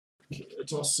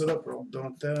it's all set up. We're all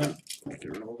done with that. Get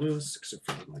rid of all this except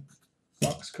for my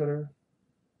box cutter.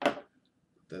 Put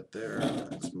that there.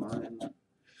 That's mine.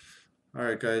 All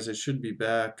right, guys, I should be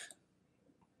back.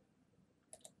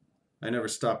 I never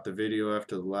stopped the video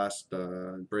after the last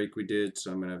break we did,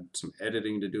 so I'm going to have some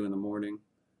editing to do in the morning.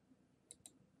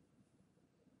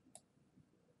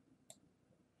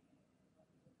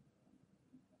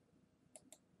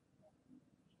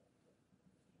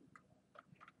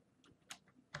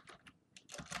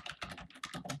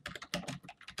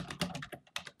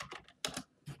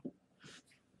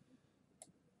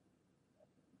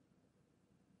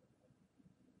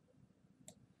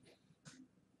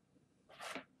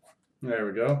 There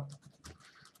we go.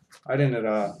 I didn't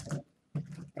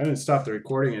stop the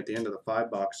recording at the end of the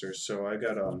 5-boxer, so I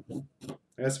got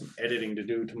some editing to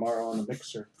do tomorrow on the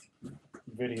mixer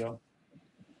video.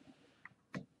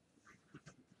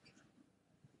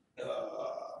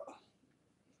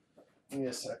 Give me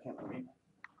a second. Let me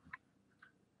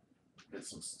get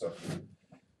some stuff.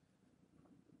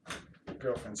 My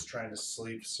girlfriend's trying to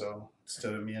sleep, so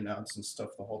instead of me announcing stuff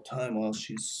the whole time while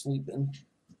she's sleeping,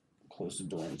 close the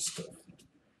door and stuff.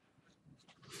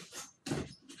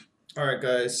 Alright,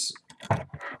 guys.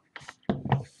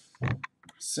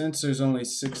 Since there's only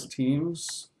 6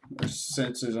 teams, or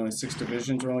since there's only 6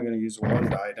 divisions, we're only going to use 1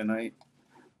 die tonight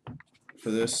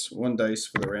for this. 1 dice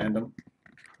for the random.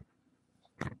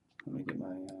 Let me get my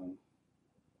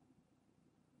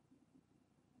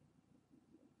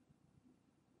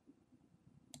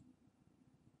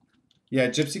yeah,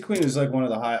 Gypsy Queen is like one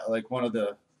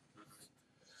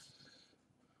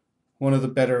of the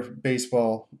better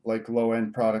baseball, like,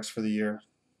 low-end products for the year.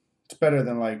 It's better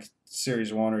than like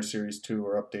Series 1 or Series 2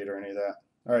 or Update or any of that.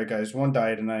 Alright, guys, 1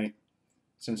 die tonight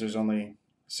since there's only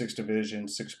 6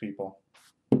 divisions, 6 people.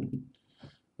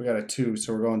 We got a 2,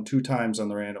 so we're going 2 times on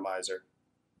the randomizer.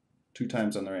 2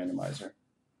 times on the randomizer.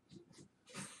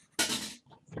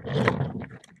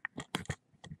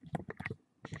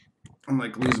 I'm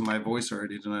like losing my voice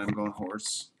already tonight. I'm going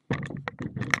hoarse.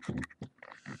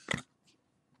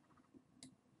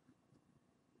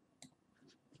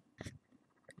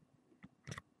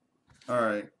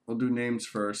 Alright, we'll do names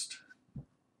first.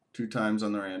 2 times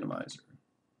on the randomizer.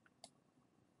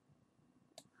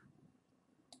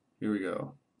 Here we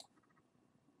go.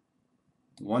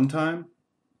 1 time.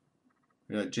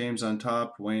 We got James on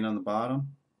top, Wayne on the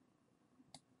bottom.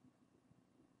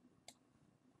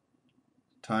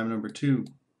 Time number 2.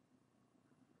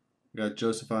 We got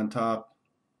Joseph on top,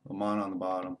 Lamont on the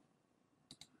bottom.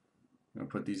 I'm going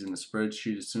to put these in the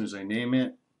spreadsheet as soon as I name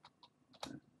it.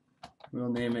 We'll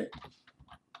name it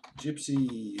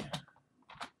Gypsy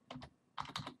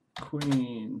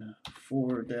Queen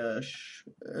 4 dash,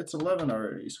 it's 11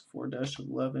 already, so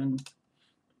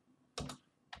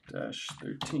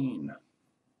 4-11-13.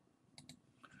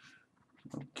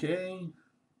 Okay.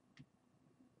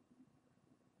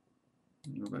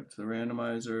 Go back to the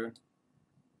randomizer.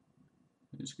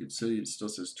 As you can see, it still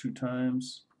says 2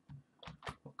 times.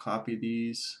 We'll copy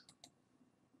these,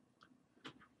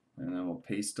 and then we'll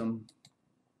paste them.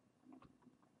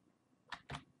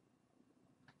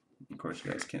 Of course,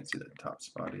 you guys can't see that top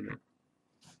spot either.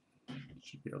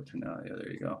 Should be able to now. Yeah,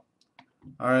 there you go.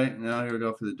 Alright, now here we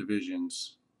go for the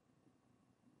divisions.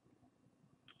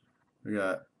 We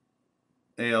got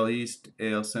AL East,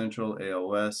 AL Central, AL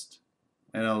West,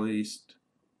 NL East,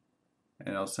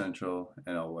 NL Central,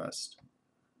 NL West.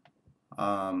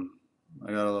 I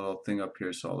got a little thing up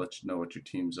here, so I'll let you know what your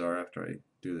teams are after I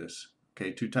do this.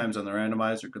 Okay, 2 times on the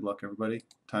randomizer. Good luck, everybody.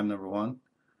 Time number 1.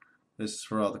 This is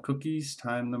for all the cookies.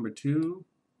 Time number 2.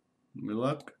 Good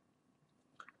luck.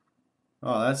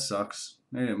 Oh, that sucks.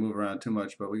 They didn't move around too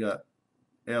much, but we got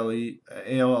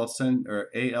AL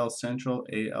Central,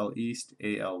 AL East,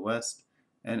 AL West,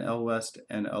 NL West,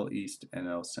 NL East,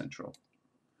 NL Central.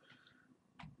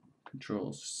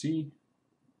 Control C.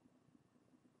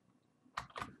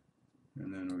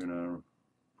 And then we're going to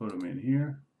put them in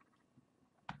here.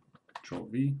 Control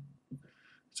V.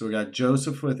 So we got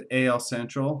Joseph with AL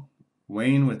Central,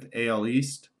 Wayne with AL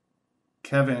East,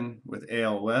 Kevin with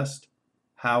AL West,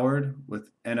 Howard with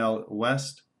NL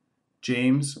West,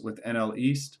 James with NL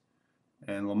East,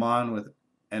 and Lamont with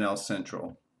NL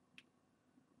Central.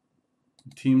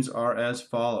 Teams are as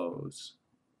follows.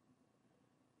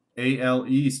 AL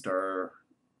East are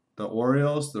the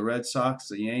Orioles, the Red Sox,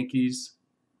 the Yankees,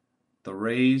 the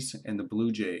Rays, and the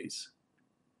Blue Jays.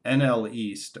 NL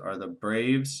East are the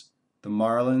Braves, the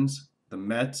Marlins, the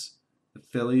Mets, the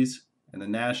Phillies, and the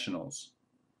Nationals.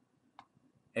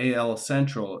 AL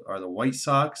Central are the White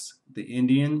Sox, the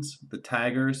Indians, the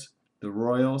Tigers, the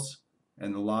Royals,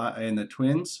 and the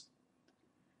Twins.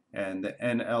 And the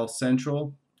NL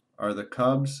Central are the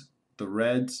Cubs, the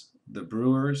Reds, the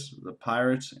Brewers, the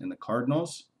Pirates, and the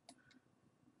Cardinals.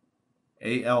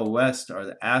 AL West are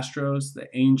the Astros, the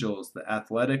Angels, the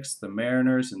Athletics, the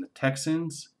Mariners, and the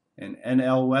Texans. And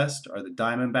NL West are the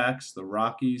Diamondbacks, the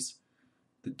Rockies,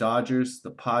 the Dodgers, the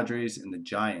Padres, and the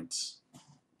Giants.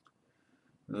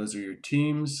 Those are your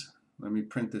teams. Let me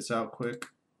print this out quick,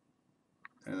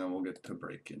 and then we'll get to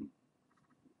breaking.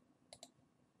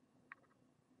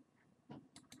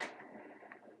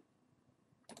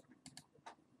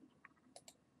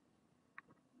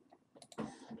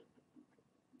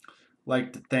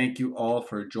 Like to thank you all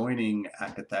for joining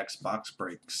Akathak's Box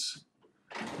Breaks.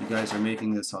 You guys are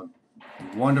making this a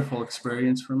wonderful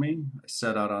experience for me. I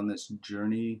set out on this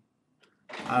journey,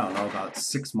 I don't know, about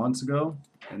 6 months ago,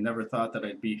 and never thought that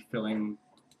I'd be filling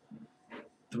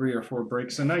 3 or 4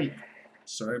 breaks a night.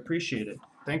 So I appreciate it.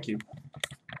 Thank you.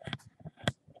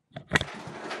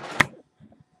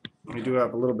 We do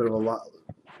have a little bit of a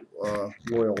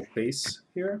loyal base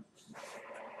here.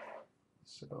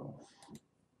 So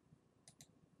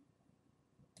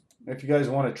if you guys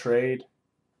want to trade,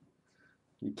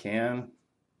 you can.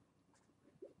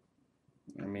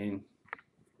 I mean,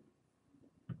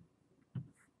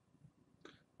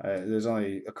 there's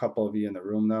only a couple of you in the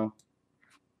room though.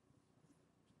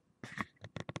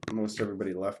 Most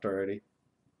everybody left already.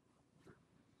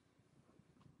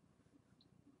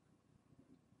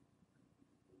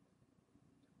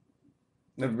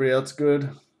 Everybody else good?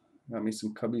 Got me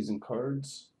some cubbies and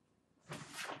cards.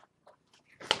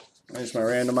 There's my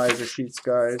randomizer sheets,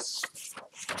 guys.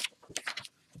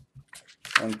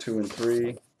 1, 2, and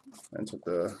 3. That's with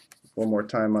the one more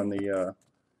time on the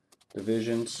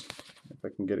divisions, if I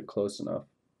can get it close enough.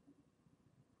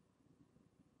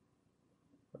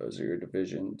 Those are your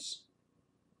divisions.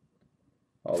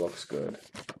 All looks good.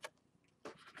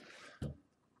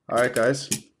 All right, guys.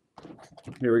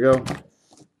 Here we go.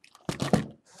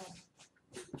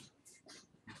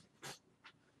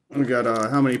 We got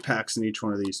how many packs in each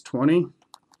one of these? 20?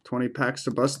 20 packs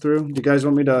to bust through. Do you guys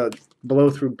want me to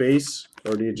blow through base,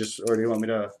 or do you want me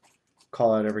to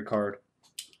call out every card?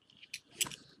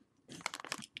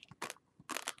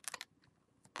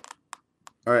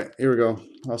 All right, here we go.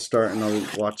 I'll start and I'll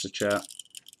watch the chat.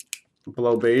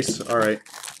 Blow base. All right.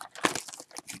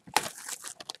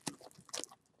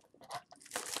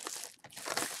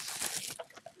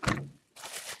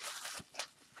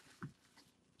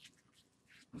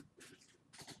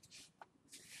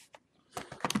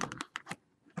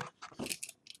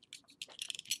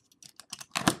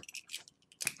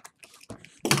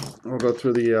 We'll go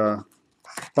through the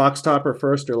box topper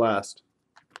first or last?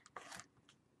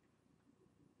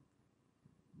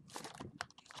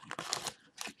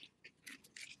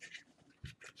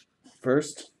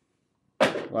 First?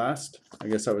 Last? I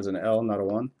guess that was an L, not a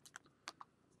 1.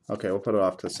 Okay, we'll put it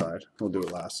off to the side. We'll do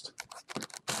it last.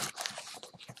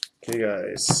 Okay,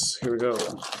 guys, here we go.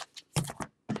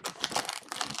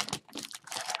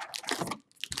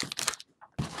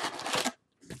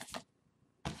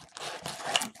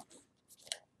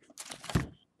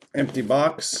 Empty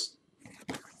box.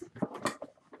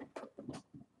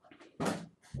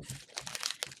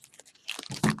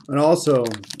 And also,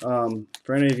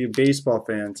 for any of you baseball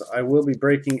fans, I will be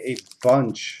breaking a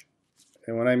bunch.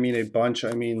 And when I mean a bunch,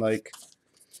 I mean like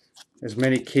as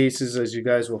many cases as you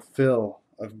guys will fill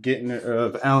of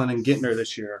Allen and Gittner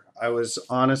this year. I was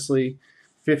honestly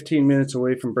 15 minutes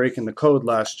away from breaking the code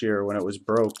last year when it was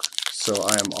broke. So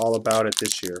I am all about it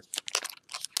this year.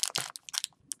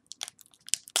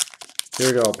 Here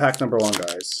we go, pack number 1,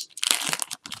 guys.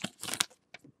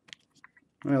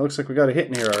 Well, it looks like we got a hit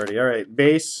in here already. All right,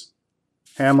 base,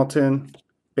 Hamilton,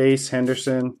 base,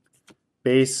 Henderson,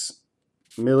 base,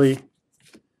 Millie,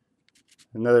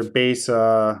 another base,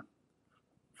 Vegeto,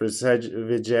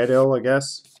 I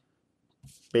guess,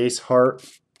 base, Hart,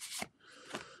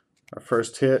 our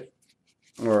first hit,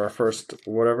 or our first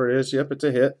whatever it is. Yep, it's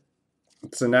a hit.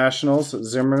 It's the Nationals,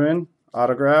 Zimmerman,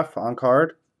 autograph on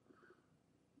card.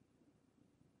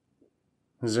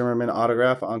 Zimmerman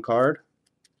autograph on card.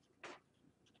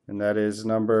 And that is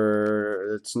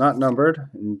it's not numbered,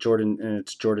 and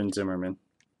it's Jordan Zimmerman.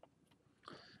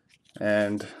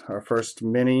 And our first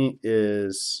mini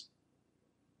is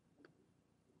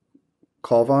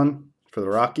Colvin for the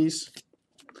Rockies.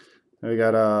 And we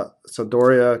got a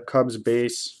Sadoria Cubs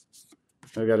base.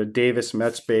 And we got a Davis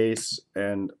Mets base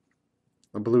and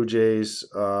a Blue Jays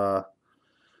Berhila.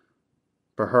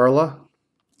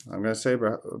 I'm gonna say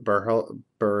Berhila,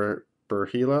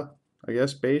 I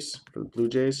guess, base for the Blue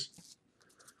Jays.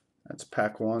 That's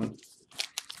pack 1.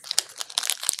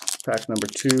 Pack number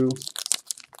 2.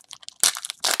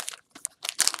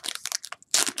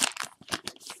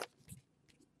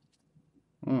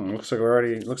 Looks like we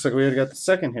already got the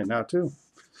second hit now too.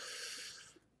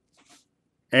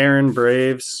 Aaron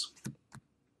Braves,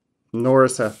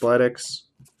 Norris Athletics,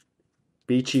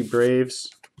 Beachy Braves,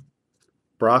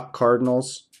 Brock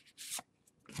Cardinals,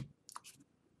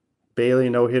 Bailey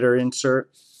no-hitter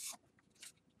insert.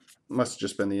 Must have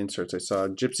just been the inserts I saw.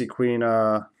 Gypsy Queen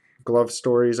glove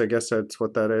stories, I guess that's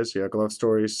what that is. Yeah, glove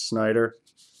stories, Snyder.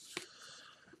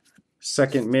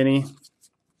 Second mini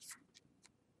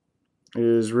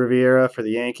is Riviera for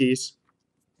the Yankees.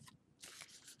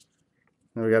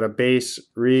 Then we got a base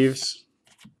Reeves.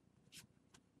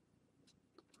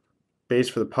 Base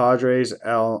for the Padres,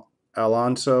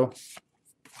 Alonso.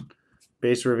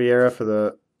 Base Riviera for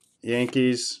the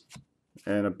Yankees.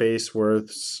 And a base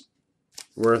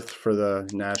Worth for the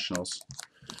Nationals.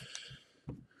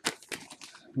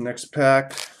 Next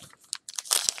pack.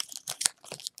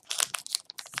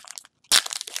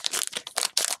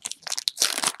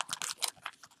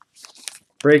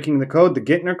 Breaking the code, the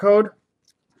Gittner code.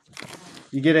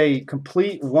 You get a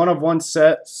complete one-of-one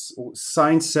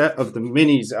signed set of the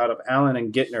minis out of Allen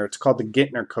and Gittner. It's called the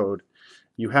Gittner code.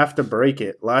 You have to break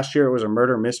it. Last year it was a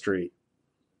murder mystery.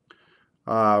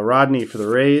 Rodney for the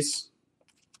Rays.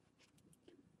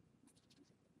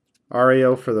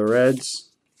 Ario for the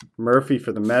Reds. Murphy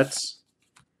for the Mets.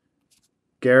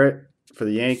 Garrett for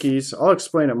the Yankees. I'll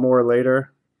explain it more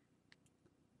later.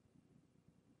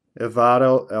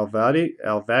 Elvadi,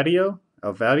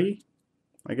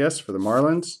 I guess, for the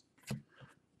Marlins.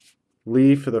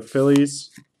 Lee for the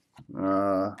Phillies.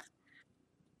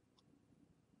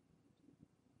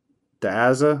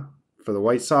 Daza for the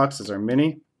White Sox as our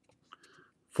mini.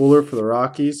 Fuller for the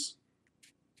Rockies.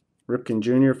 Ripken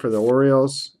Jr. for the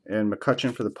Orioles. And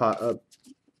McCutchen for the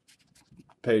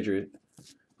Patriot.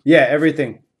 Yeah,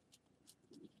 everything.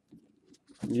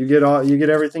 You get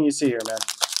everything you see here, man.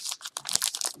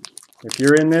 If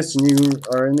you're in this and you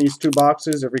are in these two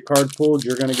boxes, every card pulled,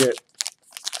 you're going to get...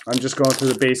 I'm just going through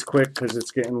the base quick because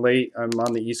it's getting late. I'm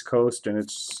on the East Coast and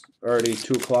it's already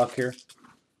 2 o'clock here.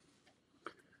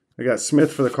 We got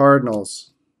Smith for the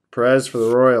Cardinals. Perez for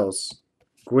the Royals.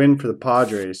 Gwynn for the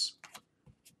Padres.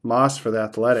 Moss for the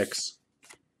Athletics.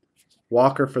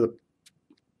 Walker for the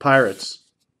Pirates.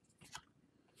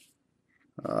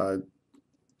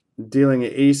 Dealing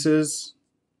aces.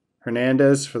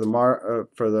 Hernandez for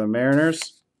the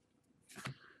Mariners.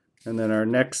 And then our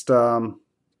next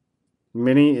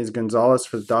mini is Gonzalez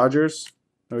for the Dodgers.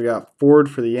 And we got Ford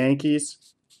for the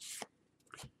Yankees.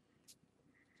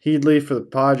 Headley for the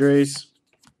Padres.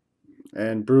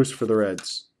 And Bruce for the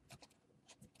Reds.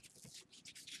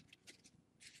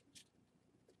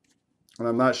 And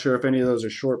I'm not sure if any of those are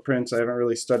short prints. I haven't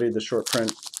really studied the short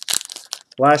print.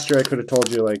 Last year I could have told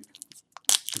you, like,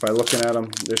 by looking at them.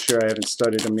 This year I haven't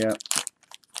studied them yet.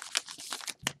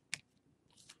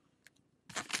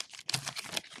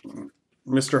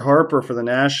 Mr. Harper for the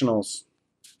Nationals.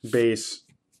 Base.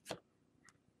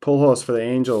 Pujols for the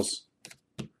Angels.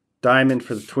 Diamond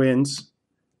for the Twins.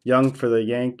 Young for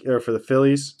the for the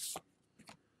Phillies.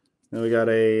 Then we got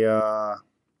a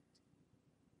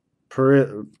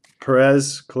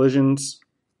Perez collisions,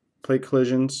 plate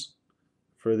collisions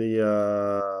for the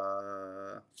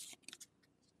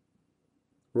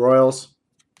Royals.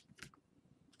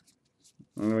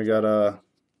 And we got I'll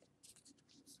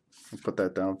put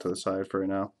that down to the side for right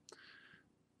now.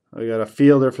 We got a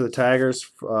Fielder for the Tigers,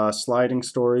 sliding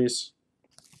stories.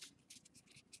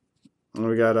 And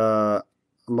we got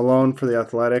Malone for the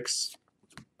Athletics.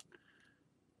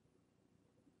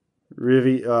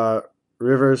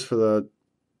 Rivers for the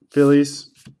Phillies.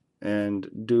 And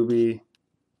Doobie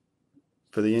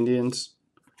for the Indians.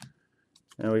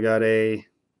 And we got a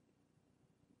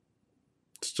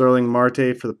Sterling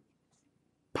Marte for the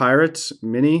Pirates,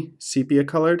 mini, sepia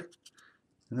colored.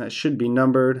 And that should be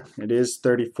numbered. It is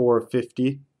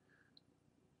 3450.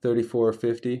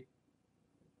 3450.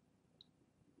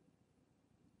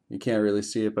 You can't really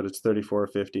see it, but it's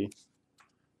 3450.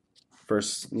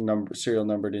 First number, serial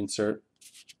numbered insert.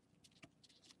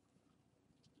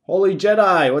 Holy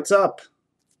Jedi, what's up?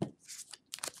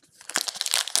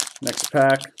 Next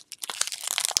pack.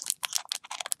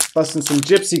 Busting some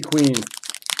Gypsy Queen.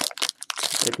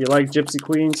 If you like Gypsy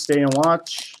Queen, stay and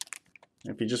watch.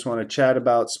 If you just want to chat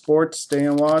about sports, stay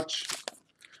and watch.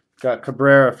 Got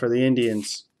Cabrera for the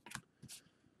Indians.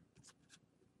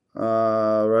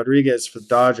 Rodriguez for the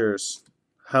Dodgers.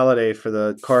 Halladay for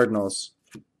the Cardinals.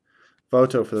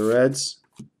 Voto for the Reds.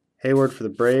 Hayward for the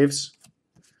Braves.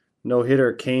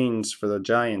 No-hitter Canes for the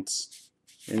Giants.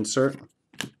 Insert.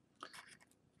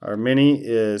 Our mini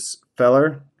is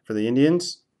Feller for the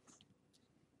Indians.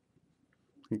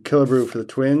 And Killebrew for the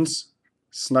Twins.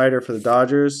 Snyder for the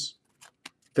Dodgers,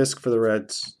 Fisk for the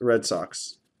Red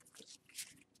Sox.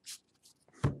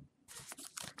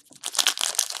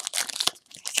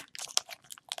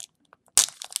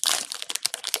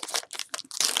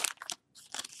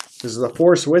 Is the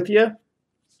force with you?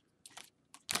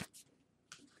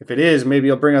 If it is, maybe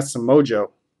you'll bring us some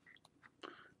mojo.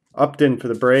 Upton for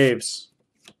the Braves,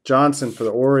 Johnson for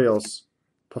the Orioles,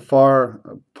 Profar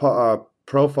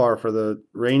for the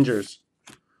Rangers,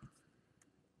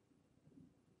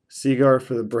 Seagar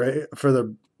for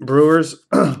the Brewers,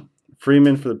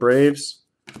 Freeman for the Braves,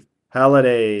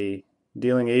 Halladay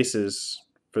dealing aces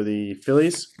for the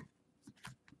Phillies.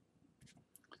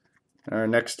 Our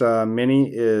next mini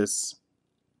is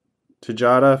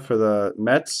Tejada for the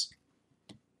Mets.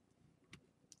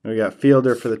 We got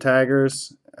Fielder for the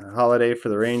Tigers, Holiday for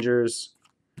the Rangers,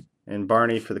 and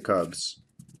Barney for the Cubs.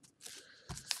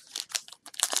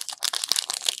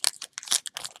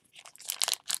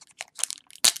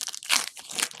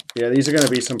 Yeah, these are going to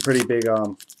be some pretty big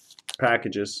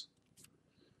packages.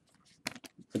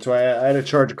 That's why I had to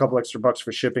charge a couple extra bucks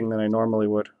for shipping than I normally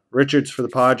would. Richards for the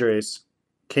Padres,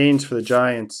 Canes for the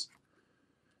Giants,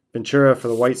 Ventura for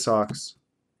the White Sox,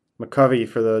 McCovey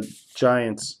for the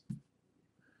Giants,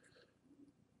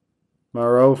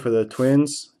 Moreau for the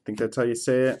Twins. I think that's how you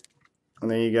say it.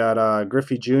 And then you got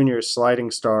Griffey Jr.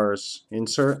 Sliding Stars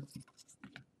insert.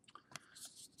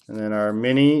 And then our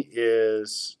mini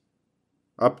is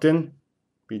Upton,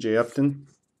 BJ Upton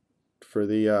for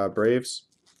the Braves.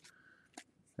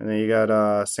 And then you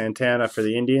got Santana for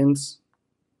the Indians,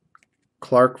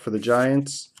 Clark for the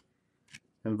Giants,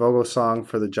 and Vogelsong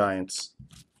for the Giants.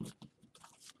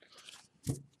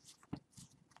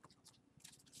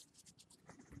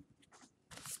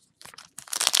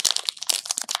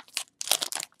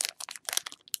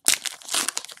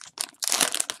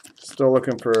 Still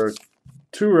looking for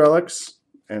 2 relics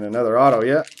and another auto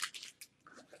yet.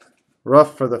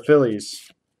 Ruff for the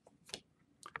Phillies,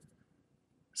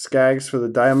 Skaggs for the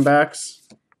Diamondbacks,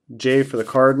 Jay for the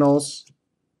Cardinals,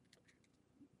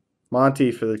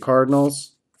 Monty for the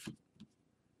Cardinals,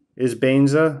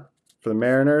 Isbaenza for the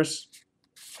Mariners,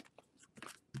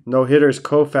 no hitters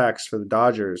Koufax for the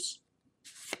Dodgers.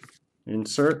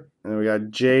 Insert. And then we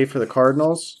got Jay for the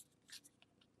Cardinals.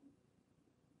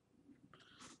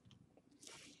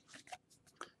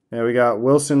 And we got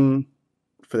Wilson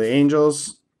for the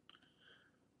Angels,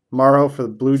 Morrow for the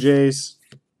Blue Jays,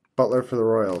 Butler for the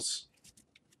Royals.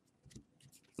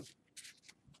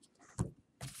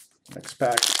 Next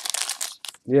pack.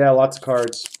 Yeah, lots of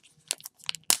cards.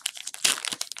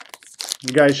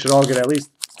 You guys should all get at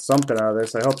least something out of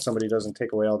this. I hope somebody doesn't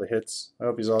take away all the hits. I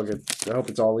hope he's all good. I hope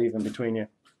it's all even between you.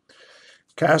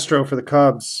 Castro for the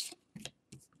Cubs.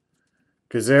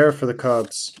 Gazzara for the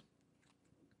Cubs.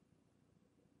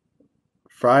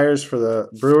 Friars for the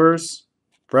Brewers.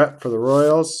 Brett for the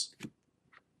Royals.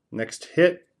 Next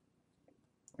hit.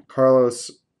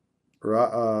 Carlos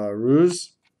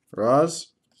Raz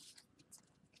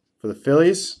for the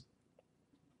Phillies.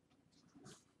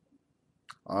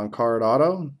 On-card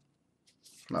auto.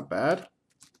 Not bad.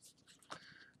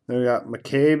 Then we got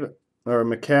McCann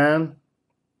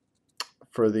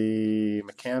for the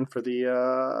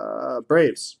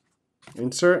Braves.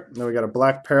 Insert. And then we got a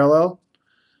black parallel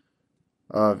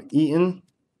of Eaton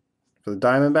for the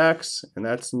Diamondbacks, and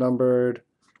that's numbered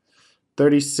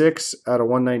 36 out of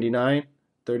 199.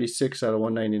 36 out of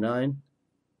 199.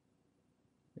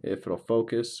 If it'll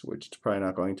focus, which it's probably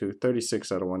not going to.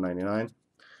 36 out of 199.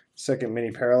 Second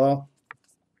mini parallel.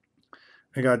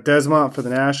 I got Desmont for the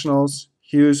Nationals,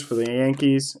 Hughes for the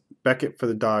Yankees, Beckett for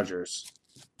the Dodgers.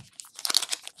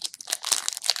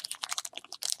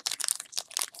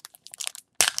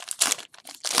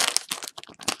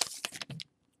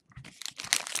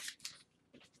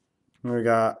 And we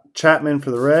got Chapman for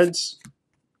the Reds,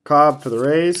 Cobb for the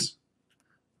Rays,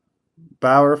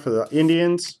 Bauer for the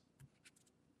Indians,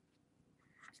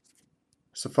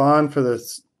 Safon for the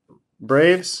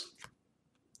Braves,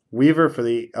 Weaver for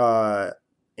the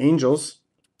Angels,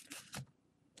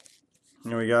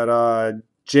 and we got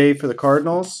Jay for the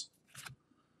Cardinals,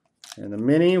 and the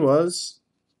mini was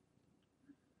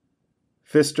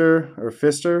Fister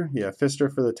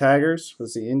for the Tigers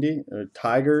was the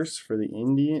Tigers for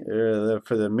the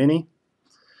for the mini.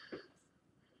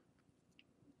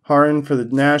 Haran for the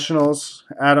Nationals,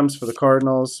 Adams for the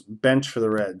Cardinals, Bench for the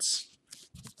Reds.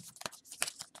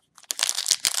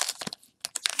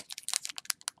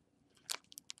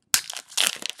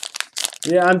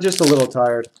 Yeah, I'm just a little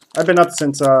tired. I've been up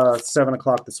since 7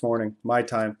 o'clock this morning, my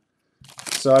time.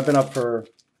 So I've been up for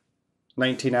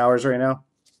 19 hours right now.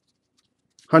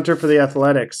 Hunter for the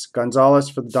Athletics. Gonzalez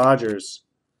for the Dodgers.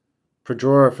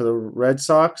 Pedroia for the Red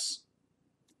Sox.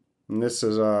 And this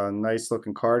is a nice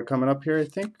looking card coming up here, I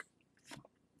think.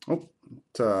 Oh,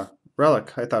 it's a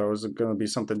relic. I thought it was going to be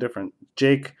something different.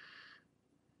 Jake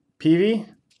Peavy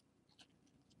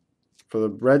for the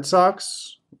Red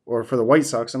Sox, or for the White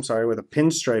Sox, I'm sorry, with a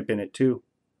pinstripe in it too.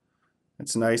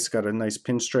 It's nice, got a nice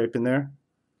pinstripe in there.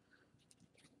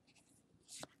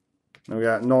 And we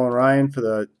got Nolan Ryan for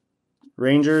the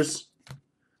Rangers,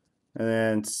 and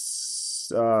then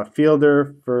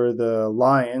Fielder for the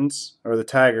Lions, or the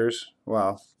Tigers.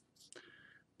 Wow,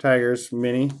 Tigers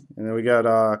mini. And then we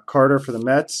got Carter for the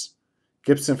Mets,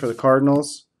 Gibson for the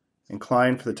Cardinals, and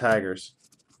Klein for the Tigers.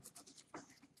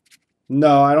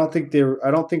 No, I don't think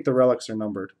the relics are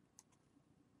numbered.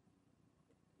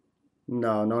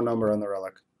 No, no number on the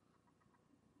relic.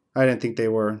 I didn't think they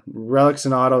were. Relics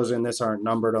and autos in this aren't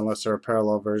numbered unless they're a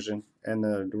parallel version, and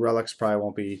the relics probably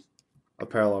won't be a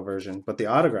parallel version, but the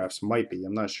autographs might be.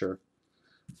 I'm not sure.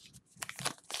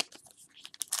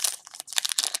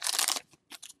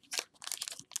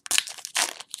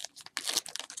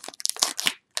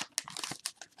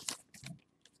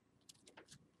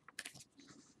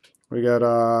 We got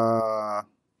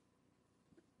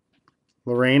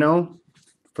Loreno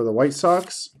for the White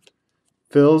Sox,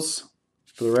 Phils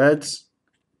for the Reds,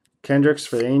 Kendricks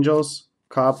for the Angels,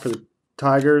 Cobb for the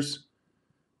Tigers,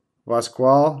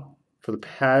 Vasquez for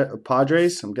the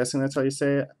Padres. I'm guessing that's how you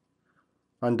say it.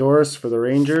 Honduras for the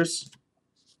Rangers,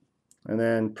 and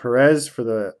then Perez for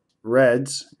the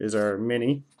Reds is our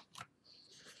mini.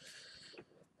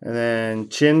 And then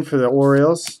Chin for the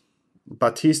Orioles,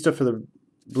 Batista for the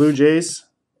Blue Jays,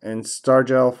 and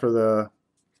Stargell for the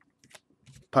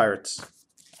Pirates.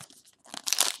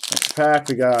 Next pack,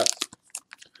 we got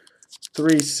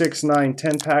 3, 6, 9,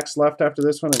 10 packs left after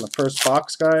this one in the first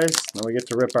box, guys. Then we get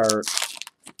to rip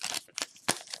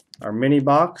our mini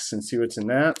box and see what's in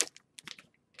that.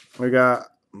 We got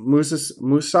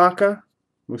Mustaka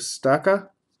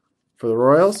for the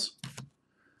Royals,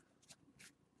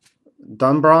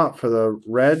 Dunbrant for the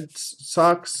Red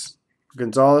Sox,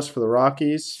 Gonzalez for the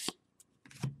Rockies,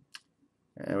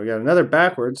 and we got another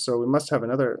backwards, so we must have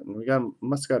another.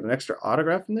 Must have got an extra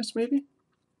autograph in this, maybe.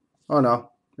 Oh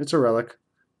no, it's a relic.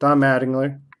 Don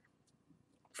Mattingly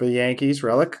for the Yankees,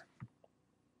 relic.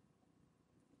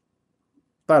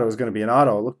 Thought it was going to be an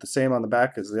auto. It looked the same on the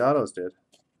back as the autos did,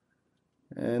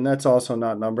 and that's also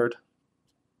not numbered.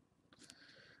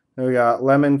 Then we got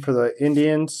Lemon for the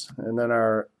Indians, and then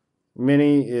our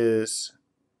mini is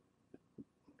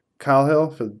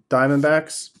Calhill for the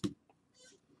Diamondbacks.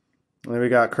 And then we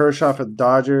got Kershaw for the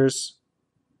Dodgers,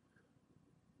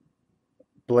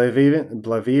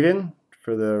 Blavivin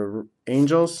for the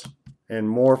Angels, and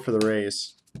Moore for the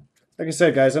Rays. Like I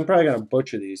said, guys, I'm probably going to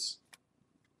butcher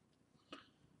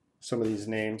some of these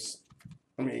names.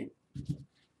 Let me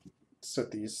set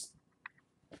these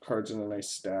cards in a nice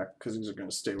stack because these are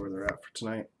going to stay where they're at for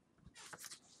tonight.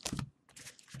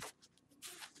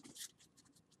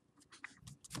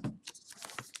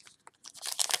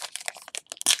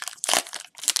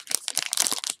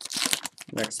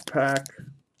 Next pack,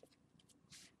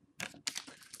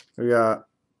 we got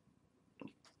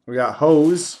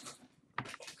Hose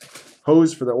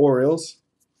for the Orioles.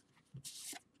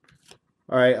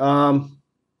 All right,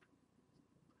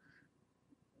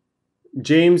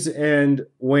 James and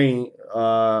Wayne,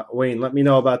 let me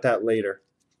know about that later.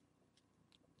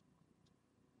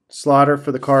 Slaughter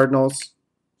for the Cardinals,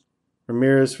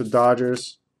 Ramirez for the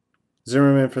Dodgers,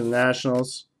 Zimmerman for the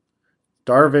Nationals,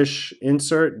 Darvish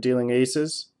insert dealing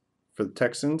aces for the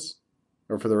Texans,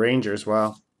 or for the Rangers.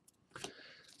 Wow,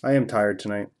 I am tired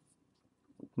tonight.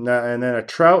 Now, and then a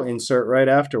Trout insert right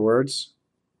afterwards.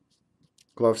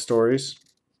 Glove Stories.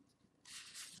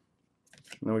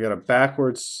 And then we got a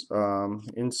backwards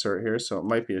insert here, so it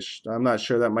might be I'm not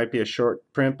sure, that might be a short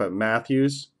print, but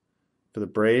Matthews for the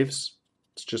Braves.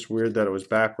 It's just weird that it was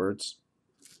backwards.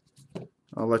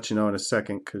 I'll let you know in a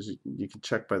second because you can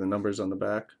check by the numbers on the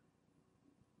back.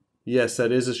 Yes,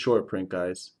 that is a short print,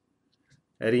 guys.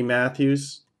 Eddie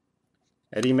Matthews.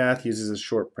 Eddie Matthews is a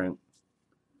short print.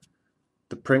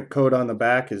 The print code on the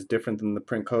back is different than the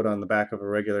print code on the back of a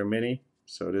regular mini,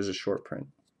 so it is a short print.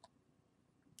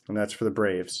 And that's for the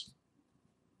Braves.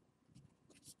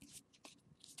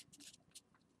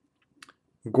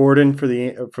 Gordon for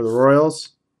the Royals,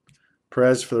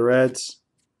 Perez for the Reds,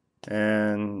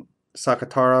 and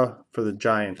Sakatara for the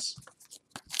Giants.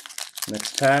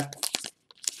 Next pack.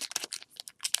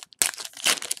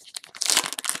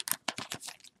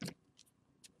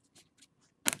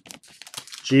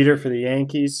 Jeter for the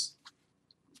Yankees.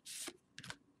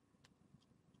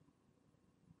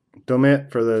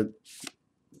 Domit for the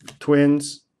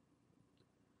Twins.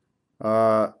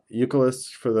 Euclid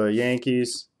for the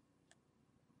Yankees.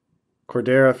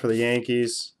 Cordera for the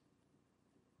Yankees.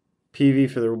 Peavy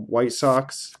for the White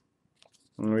Sox.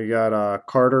 And we got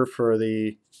Carter for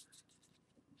the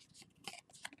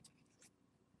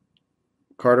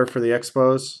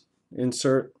Expos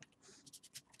insert.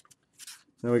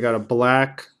 Then we got a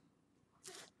black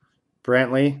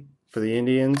Brantley for the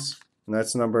Indians, and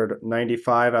that's numbered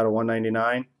 95 out of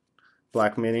 199,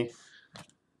 black mini.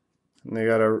 And they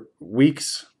got a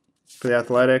Weeks for the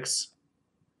Athletics,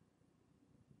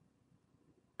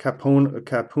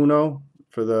 Capuno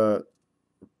for the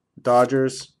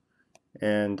Dodgers,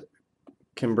 and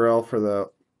Kimbrell for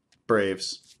the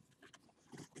Braves.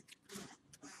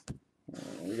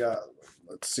 We got,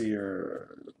 let's see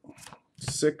here,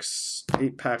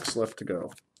 8 packs left to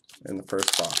go in the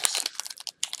first box.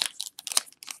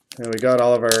 And we got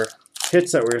all of our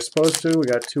hits that we were supposed to. We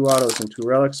got 2 autos and 2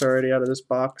 relics already out of this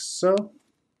box. So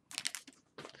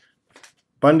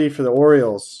Bundy for the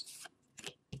Orioles,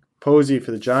 Posey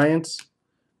for the Giants,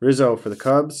 Rizzo for the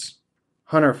Cubs,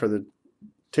 Hunter for the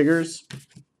Tigers,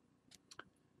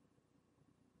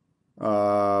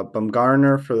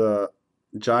 Bumgarner for the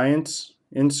Giants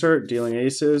insert, dealing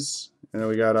aces. And then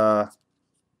we got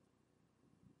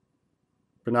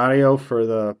Bernardio for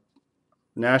the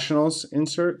Nationals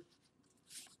insert.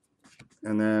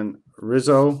 And then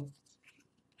Rizzo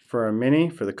for a mini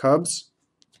for the Cubs.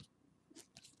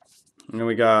 And then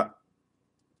we got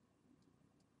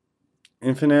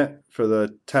Infinite for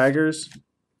the Tigers,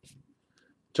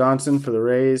 Johnson for the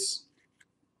Rays,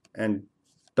 and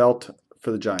Belt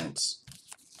for the Giants.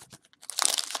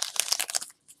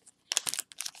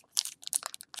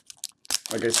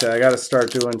 Like I said, I got to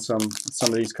start doing some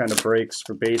of these kind of breaks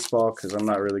for baseball because I'm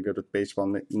not really good with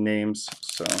baseball names.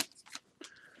 So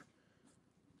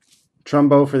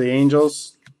Trumbo for the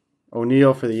Angels,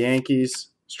 O'Neill for the Yankees,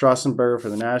 Strassenberger for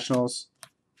the Nationals,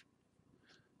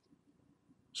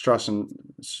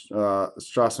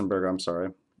 Strassenberger, I'm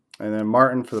sorry, and then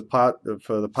Martin for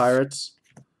the Pirates.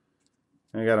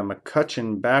 And I got a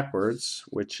McCutchen backwards,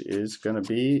 which is going to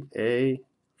be a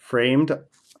framed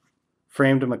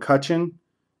McCutchen.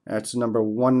 That's number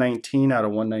 119 out of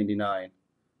 199.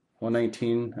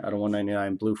 119 out of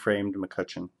 199, blue framed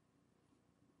McCutchen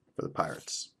for the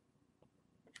Pirates.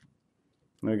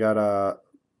 And we got a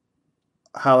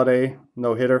Holiday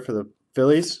no-hitter for the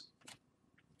Phillies.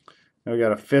 And we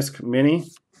got a Fisk mini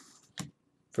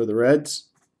for the Reds.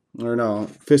 Or no,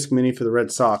 Fisk mini for the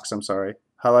Red Sox, I'm sorry.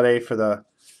 Holiday for the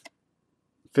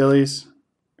Phillies,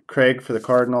 Craig for the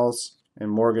Cardinals,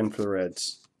 and Morgan for the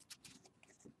Reds.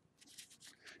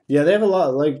 Yeah, they have a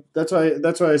lot. Like that's why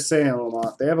I was saying a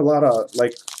lot. They have a lot of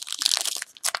like.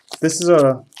 This is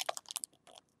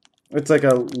it's like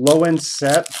a low end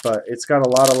set, but it's got a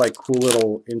lot of like cool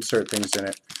little insert things in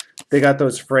it. They got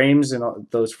those frames and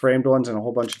those framed ones in a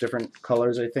whole bunch of different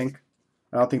colors. I think.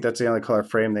 I don't think that's the only color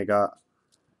frame they got.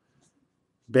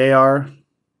 Bayar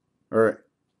or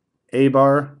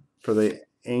Abar for the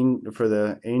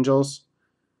Angels.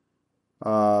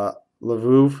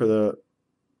 Lavu for the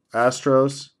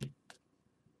Astros,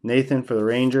 Nathan for the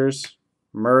Rangers,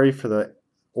 Murray for the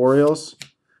Orioles,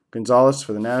 Gonzalez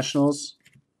for the Nationals,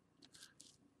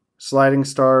 Sliding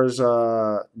Stars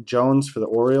Jones for the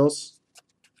Orioles.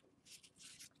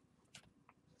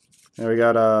 And we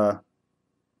got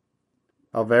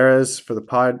Alvarez for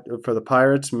the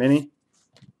Pirates mini.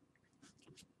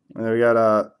 And then we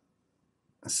got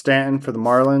Stanton for the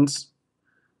Marlins,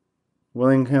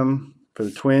 Willingham for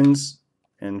the Twins,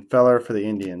 and Feller for the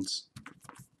Indians.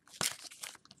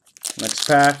 Next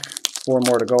pack, 4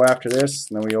 more to go after this,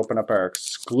 and then we open up our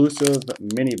exclusive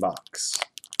mini box.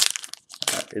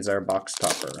 That is our box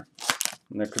topper.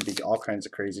 And there could be all kinds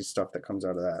of crazy stuff that comes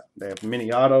out of that. They have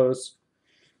mini autos,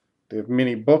 they have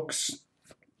mini books,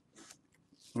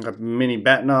 they have mini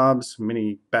bat knobs,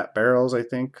 mini bat barrels, I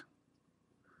think.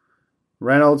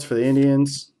 Reynolds for the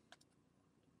Indians.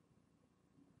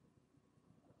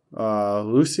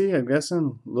 Lucy, I'm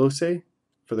guessing. Lucy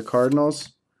for the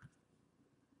Cardinals.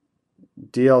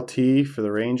 DLT for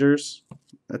the Rangers.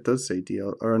 That does say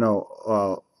DL, or no,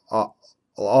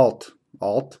 Alt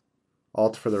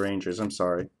for the Rangers. I'm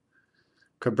sorry.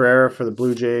 Cabrera for the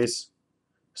Blue Jays.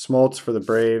 Smoltz for the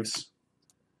Braves.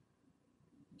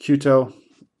 Cueto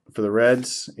for the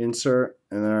Reds. Insert,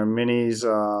 and then our minis.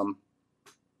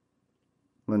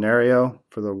 Linario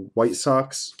for the White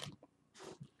Sox.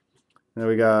 And then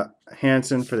we got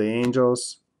Hansen for the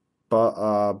Angels.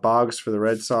 Boggs for the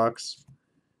Red Sox.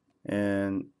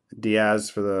 And Diaz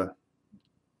for the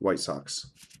White Sox.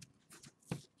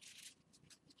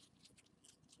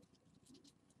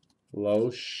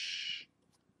 Low. Shh.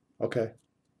 Okay.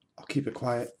 I'll keep it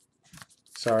quiet.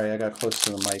 Sorry, I got close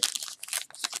to the mic.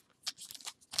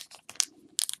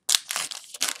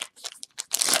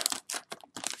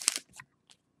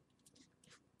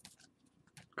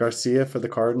 Garcia for the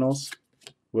Cardinals.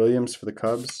 Williams for the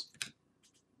Cubs.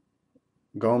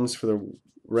 Gomes for the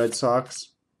Red Sox.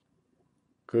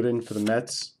 Gooden for the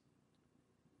Mets.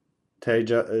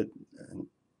 Tejada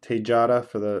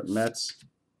for the Mets.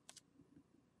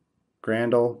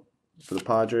 Grandal for the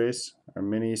Padres.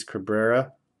 Arminis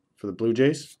Cabrera for the Blue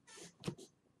Jays.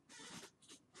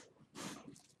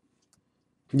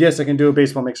 Yes, I can do a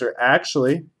baseball mixer.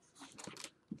 Actually,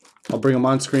 I'll bring them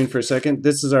on screen for a second.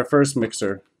 This is our first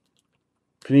mixer.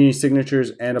 Panini Signatures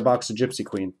and a box of Gypsy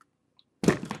Queen.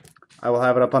 I will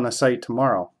have it up on the site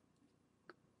tomorrow.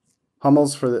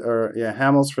 Hamels for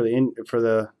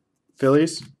the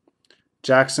Phillies.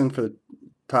 Jackson for the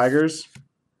Tigers.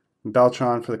 And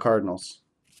Beltran for the Cardinals.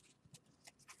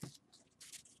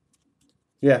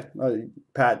 Yeah,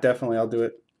 Pat, definitely, I'll do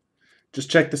it. Just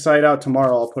check the site out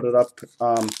tomorrow. I'll put it up.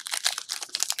 I'll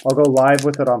go live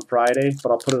with it on Friday,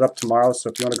 but I'll put it up tomorrow. So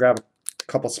if you want to grab a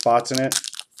couple spots in it,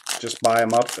 just buy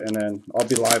them up, and then I'll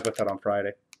be live with it on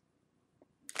Friday.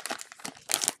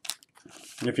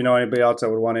 And if you know anybody else that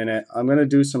would want in it, I'm gonna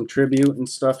do some tribute and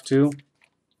stuff too.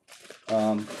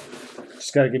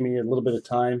 Just gotta give me a little bit of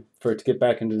time for it to get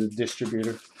back into the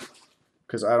distributor,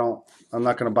 because I'm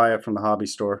not gonna buy it from the hobby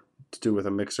store to do with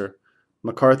a mixer.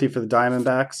 McCarthy for the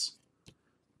Diamondbacks.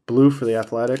 Blue for the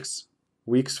Athletics.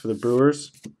 Weeks for the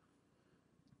Brewers.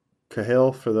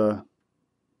 Cahill for the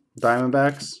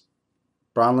Diamondbacks.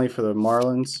 Bronley for the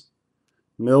Marlins.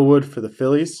 Millwood for the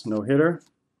Phillies, no hitter.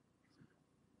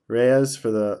 Reyes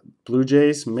for the Blue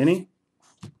Jays, mini.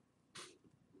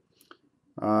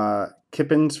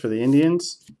 Kippens for the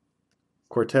Indians.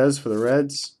 Cortez for the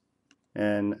Reds.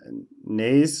 And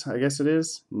Nays, I guess it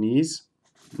is. Knees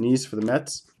for the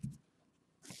Mets.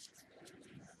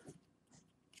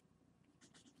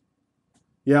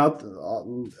 Yeah,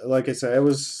 like I said,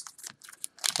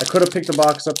 I could have picked the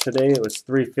box up today. It was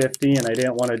 $3.50, and I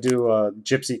didn't want to do a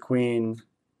Gypsy Queen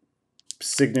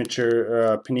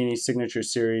signature, Panini Signature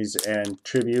Series and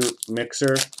Tribute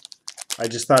mixer. I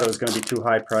just thought it was going to be too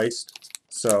high priced.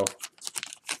 So,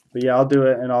 but yeah, I'll do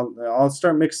it, and I'll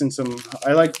start mixing some.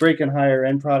 I like breaking higher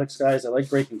end products, guys. I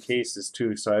like breaking cases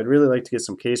too, so I'd really like to get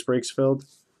some case breaks filled.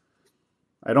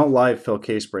 I don't live fill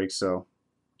case breaks, so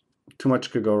too much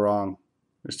could go wrong.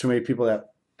 There's too many people that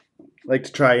like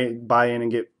to try buy in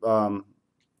and get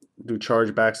do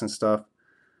chargebacks and stuff.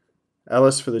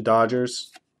 Ellis for the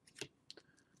Dodgers.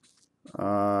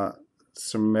 Samarja,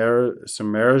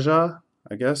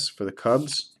 I guess, for the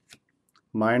Cubs.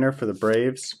 Minor for the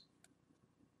Braves.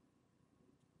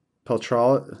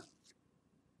 Peltrelli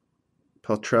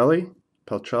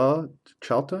for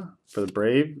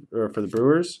the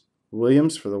Brewers.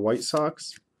 Williams for the White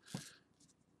Sox.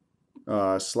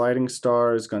 Sliding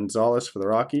Stars Gonzalez for the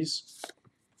Rockies.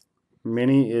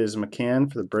 Mini is McCann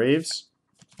for the Braves.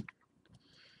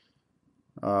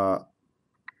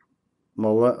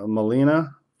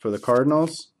 Molina for the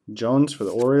Cardinals. Jones for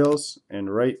the Orioles.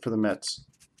 And Wright for the Mets.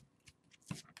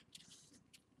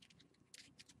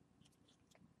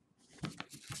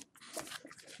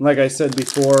 Like I said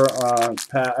before,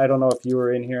 Pat, I don't know if you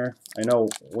were in here. I know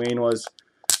Wayne was.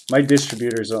 My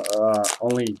distributor's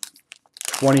only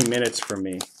 20 minutes from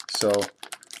me, so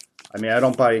I mean, I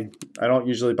don't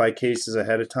usually buy cases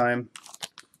ahead of time,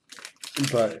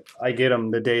 but I get them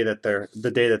the day that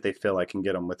they fill. I can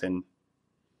get them within.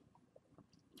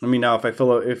 I mean, now if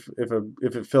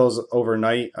it fills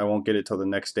overnight, I won't get it till the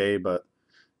next day. But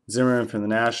Zimmerman for the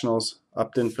Nationals,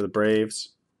 Upton for the Braves,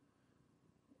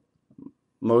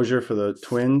 Mosier for the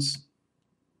Twins,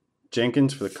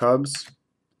 Jenkins for the Cubs,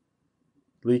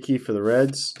 Leakey for the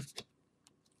Reds,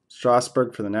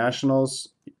 Strasburg for the Nationals,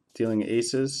 dealing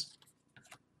aces.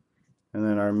 And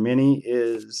then our mini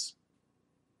is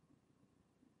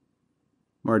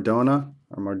Mardone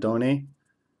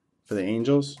for the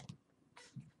Angels.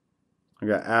 I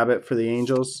got Abbott for the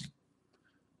Angels,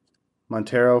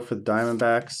 Montero for the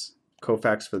Diamondbacks,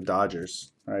 Koufax for the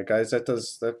Dodgers. All right, guys,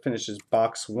 that finishes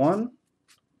box one.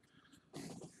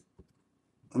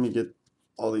 Let me get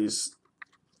all these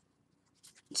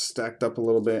stacked up a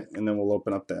little bit, and then we'll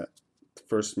open up that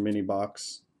first mini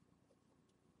box.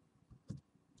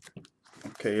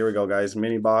 Okay, here we go, guys.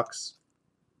 Mini box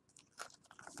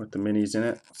with the minis in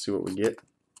it. Let's see what we get.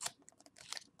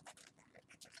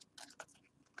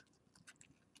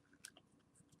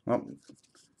 Oh,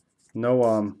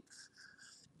 no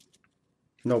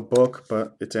book,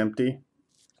 but it's empty.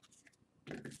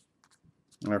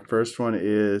 Our first one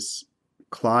is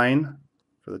Klein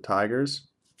for the Tigers,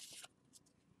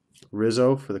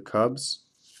 Rizzo for the Cubs,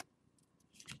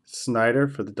 Snyder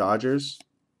for the Dodgers,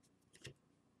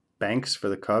 Banks for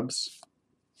the Cubs,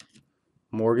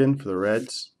 Morgan for the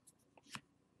Reds,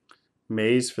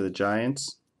 Mays for the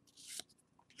Giants,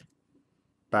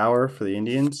 Bauer for the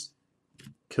Indians,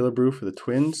 Killebrew for the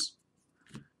Twins,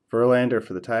 Verlander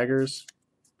for the Tigers,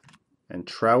 and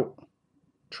Trout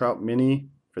Mini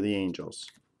for the Angels.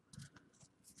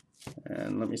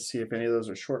 And let me see if any of those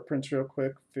are short prints real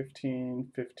quick.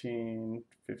 15, 15,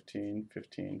 15,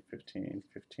 15, 15,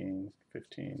 15,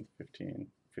 15, 15,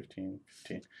 15,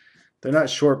 15. They're not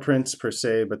short prints per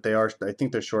se, but they are. I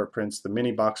think they're short prints. The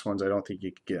mini box ones, I don't think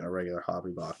you could get in a regular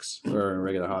hobby box or in a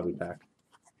regular hobby pack.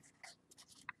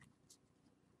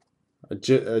 A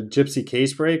gypsy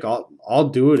case break. I'll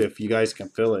do it if you guys can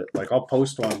fill it. Like I'll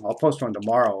post one. I'll post one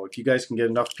tomorrow if you guys can get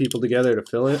enough people together to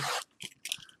fill it.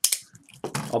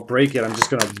 I'll break it. I'm just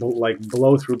gonna like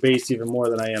blow through base even more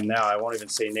than I am now. I won't even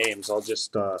say names. I'll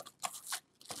just I'll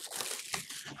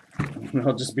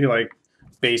just be like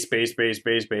base, base, base,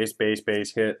 base, base, base,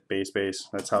 base, hit, base, base.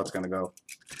 That's how it's gonna go.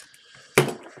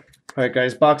 All right,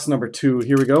 guys. Box number 2.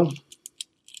 Here we go.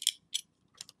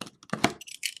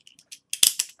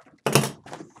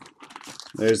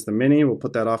 There's the mini. We'll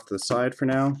put that off to the side for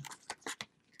now.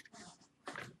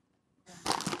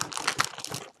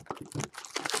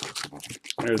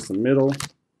 There's the middle.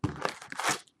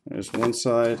 There's one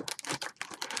side.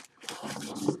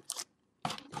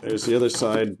 There's the other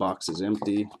side. Box is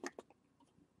empty.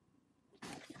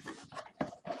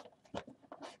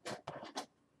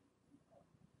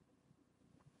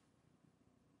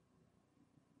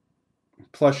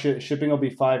 Plus shipping will be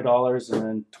 $5 and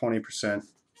then 20%.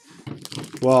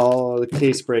 Well, the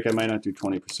case break I might not do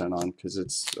 20% on because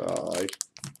it's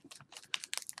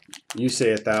you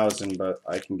say 1,000, but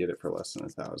I can get it for less than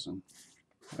 1,000.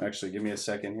 Actually, give me a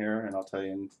second here, and I'll tell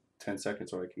you in 10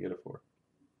 seconds what I can get it for.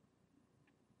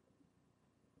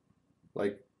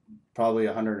 Like probably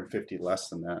 150 less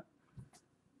than that.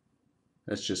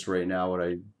 That's just right now what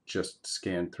I just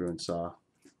scanned through and saw.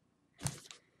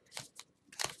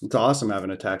 It's awesome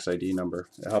having a tax ID number.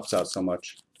 It helps out so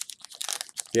much.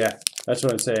 Yeah, that's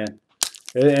what I'm saying.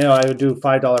 You know, I would do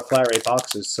 $5 flat rate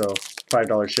boxes, so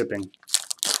 $5 shipping.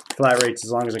 Flat rates,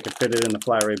 as long as I can fit it in the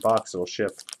flat rate box, it'll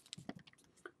ship.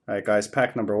 All right, guys,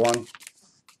 pack number 1.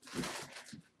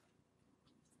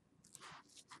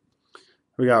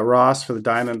 We got Ross for the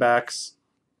Diamondbacks,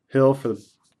 Hill for the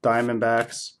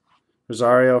Diamondbacks,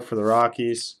 Rosario for the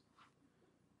Rockies,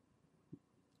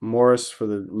 Morris for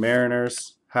the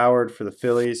Mariners, Howard for the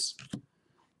Phillies,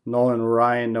 Nolan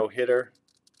Ryan no-hitter.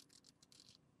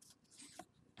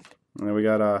 And then we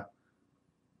got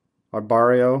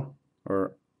Arbario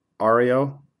or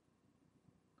Ario,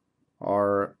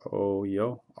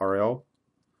 Ario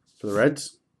for the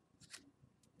Reds,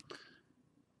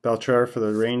 Beltre for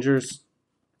the Rangers,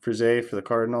 Frise for the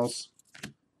Cardinals,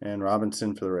 and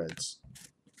Robinson for the Reds.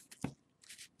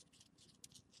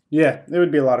 Yeah, there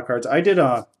would be a lot of cards. I did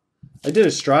a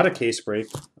Strata case break,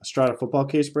 a Strata football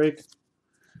case break.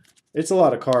 It's a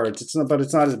lot of cards. It's not, but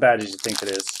it's not as bad as you think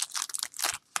it is.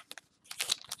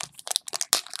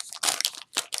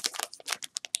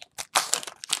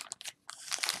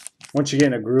 Once you get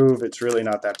in a groove, it's really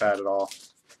not that bad at all.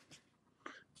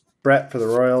 Brett for the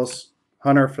Royals,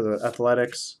 Hunter for the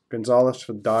Athletics, Gonzalez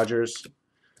for the Dodgers,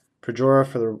 Pejora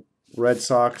for the Red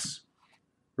Sox,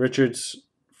 Richards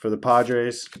for the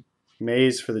Padres,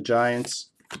 Mays for the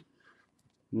Giants.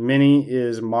 Mini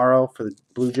is Morrow for the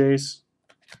Blue Jays,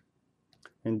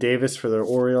 and Davis for the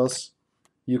Orioles,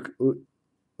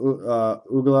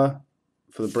 Ugla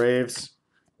for the Braves,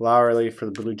 Lowerly for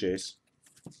the Blue Jays.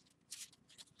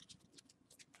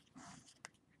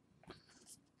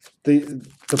 The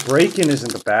break-in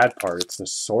isn't the bad part, it's the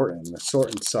sorting. The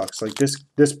sorting sucks. Like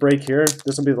this break here,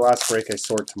 this will be the last break I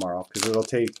sort tomorrow because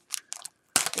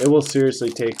it will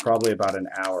seriously take probably about an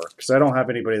hour because I don't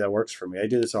have anybody that works for me. I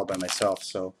do this all by myself,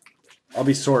 so I'll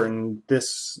be sorting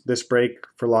this break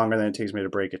for longer than it takes me to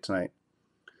break it tonight.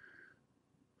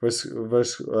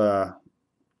 Vasquez for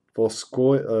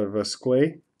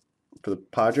the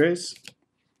Padres,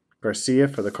 Garcia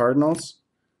for the Cardinals,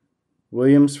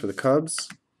 Williams for the Cubs,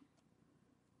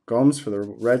 Gomes for the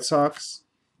Red Sox,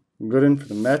 Gooden for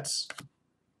the Mets.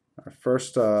 Our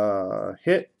first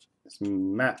hit is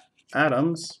Matt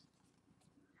Adams.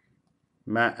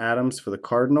 Matt Adams for the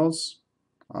Cardinals,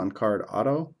 on card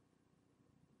auto.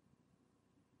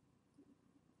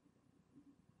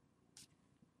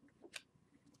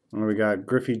 And we got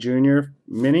Griffey Jr.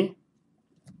 mini.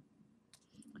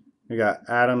 We got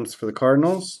Adams for the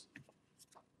Cardinals.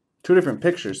 Two different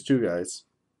pictures too, guys.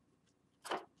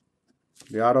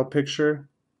 The auto picture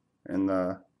and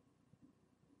the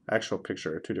actual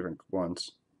picture are two different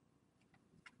ones.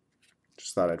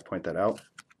 Just thought I'd point that out.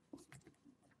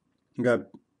 We got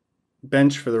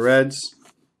Bench for the Reds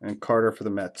and Carter for the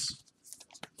Mets.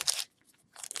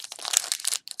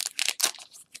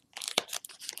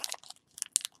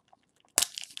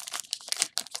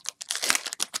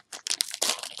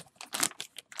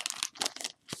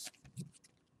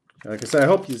 Like I said, I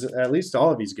hope at least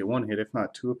all of these get one hit, if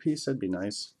not two apiece. That'd be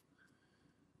nice.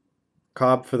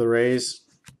 Cobb for the Rays,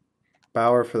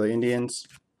 Bauer for the Indians,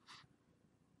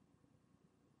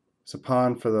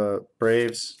 Sapon for the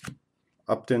Braves,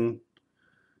 Upton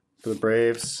for the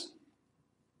Braves,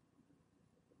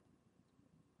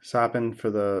 Sapin for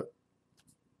the...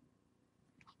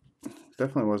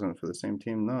 Definitely wasn't for the same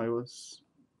team. No, it was...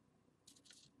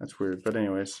 That's weird. But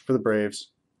anyways, for the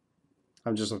Braves.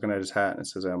 I'm just looking at his hat and it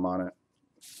says I'm on it.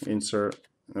 Insert.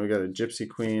 And then we got a Gypsy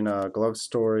Queen glove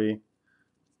story.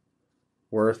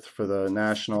 Worth for the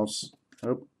Nationals.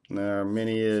 Oh, and then our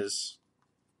mini is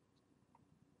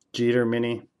Jeter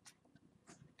mini.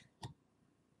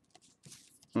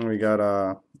 And we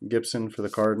got Gibson for the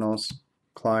Cardinals.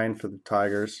 Klein for the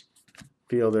Tigers.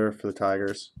 Fielder for the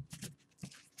Tigers.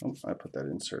 Oh, I put that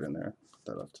insert in there.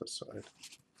 Put that off to the side.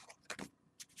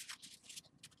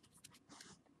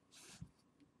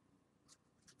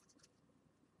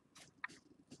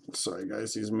 Sorry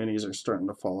guys, these minis are starting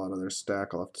to fall out of their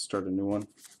stack. I'll have to start a new one.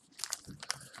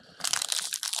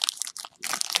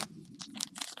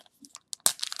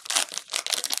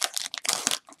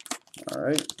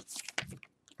 Alright,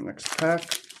 next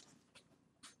pack.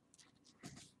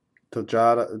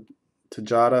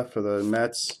 Tejada for the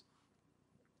Mets.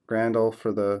 Grandal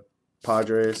for the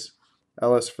Padres.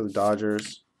 Ellis for the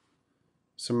Dodgers.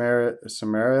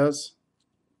 Samarias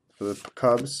for the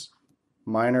Cubs.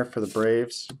 Minor for the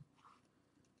Braves.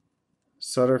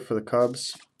 Sutter for the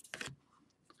Cubs.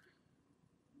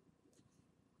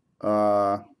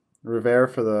 Rivera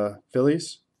for the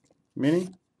Phillies. Mini.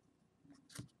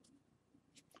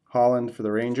 Holland for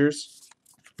the Rangers.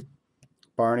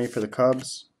 Barney for the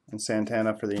Cubs. And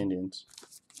Santana for the Indians.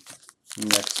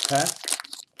 Next pack.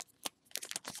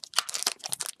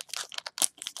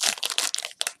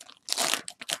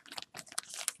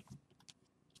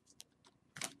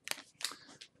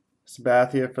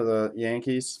 Sabathia for the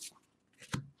Yankees.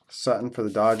 Sutton for the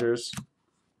Dodgers.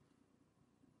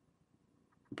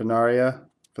 Benaria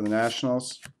for the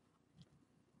Nationals.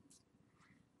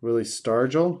 Willie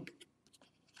Stargell.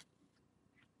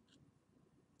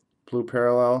 Blue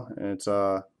parallel, and it's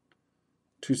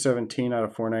 217 out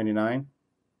of 499.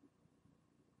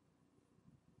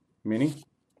 Mini.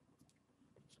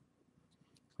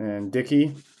 And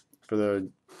Dickey for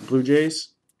the Blue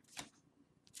Jays.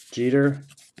 Jeter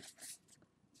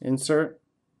insert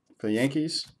for the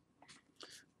Yankees.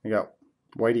 We got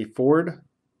Whitey Ford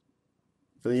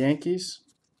for the Yankees,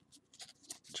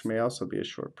 which may also be a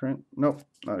short print. Nope,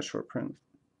 not a short print.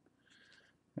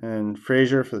 And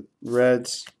Frazier for the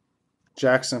Reds.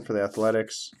 Jackson for the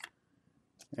Athletics.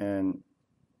 And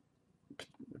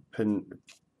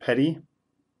Petty.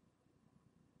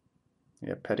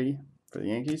 Yeah, Petty for the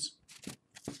Yankees.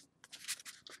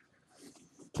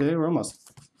 Okay, we're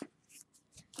almost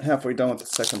halfway done with the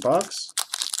second box.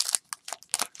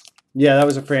 Yeah, that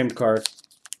was a framed card.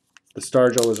 The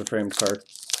Stargell was a framed card.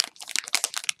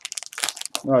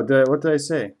 Oh, what did I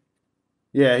say?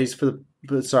 Yeah, he's for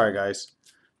the... Sorry, guys.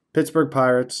 Pittsburgh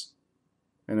Pirates.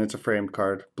 And it's a framed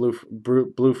card.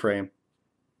 Blue frame.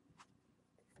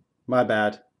 My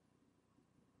bad.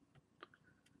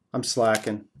 I'm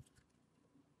slacking.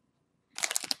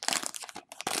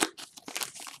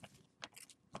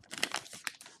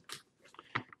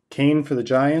 Kane for the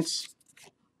Giants.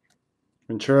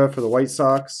 Ventura for the White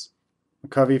Sox.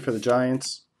 McCovey for the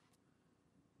Giants.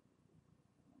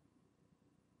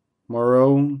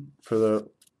 Moreau for the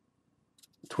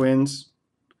Twins.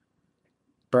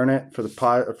 Burnett for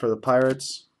the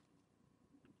Pirates.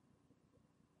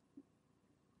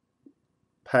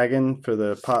 Pagan for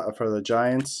the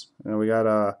Giants. And we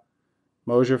got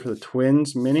Mosier for the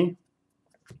Twins mini.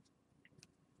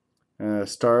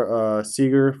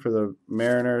 Seager for the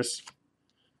Mariners.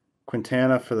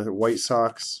 Quintana for the White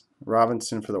Sox.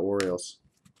 Robinson for the Orioles.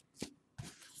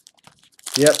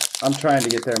 Yep, I'm trying to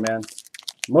get there, man.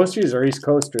 Most of these are East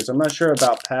Coasters. I'm not sure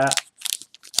about Pat.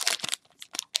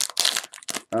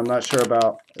 I'm not sure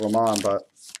about Lamont, but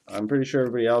I'm pretty sure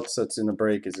everybody else that's in the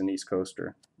break is an East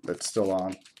Coaster that's still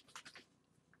on.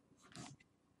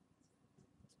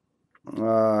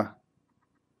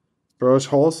 Burroughs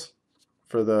Holes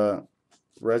for the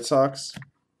Red Sox.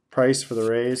 Price for the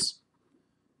Rays.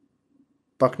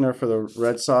 Buckner for the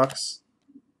Red Sox.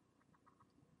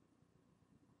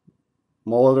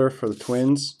 Molitor for the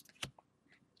Twins.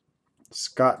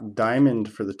 Scott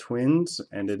Diamond for the Twins,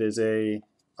 and it is a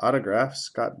autograph.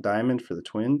 Scott Diamond for the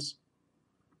Twins.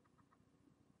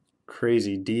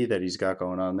 Crazy D that he's got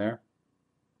going on there.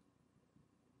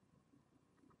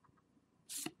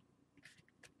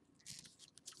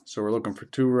 So we're looking for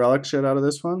 2 relics yet out of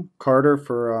this one. Carter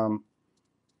for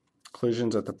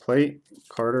collisions at the plate.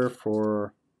 Carter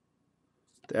for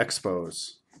the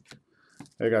Expos.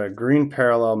 I got a green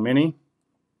parallel mini,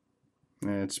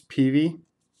 and it's Peavy,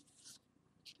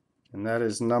 and that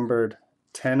is numbered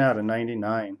 10 out of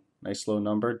 99. Nice low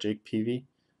number, Jake Peavy.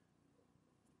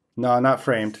 No, not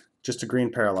framed, just a green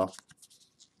parallel.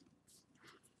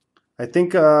 I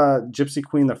think Gypsy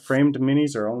Queen, the framed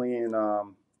minis are only in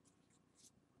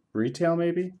retail,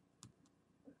 maybe?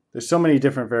 There's so many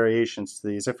different variations to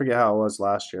these. I forget how it was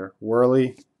last year.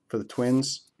 Worley for the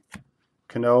Twins.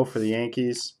 Cano for the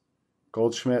Yankees.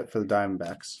 Goldschmidt for the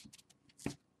Diamondbacks.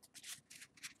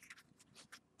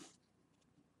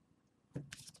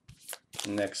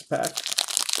 Next pack.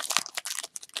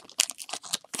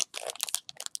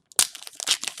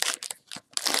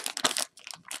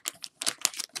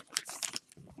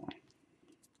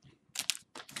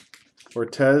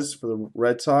 Ortez for the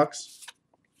Red Sox.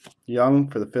 Young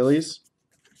for the Phillies.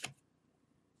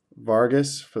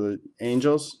 Vargas for the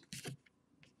Angels.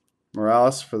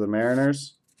 Morales for the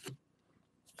Mariners.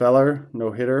 Feller,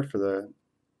 no-hitter for the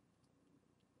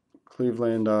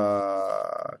Cleveland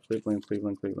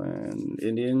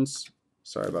Indians.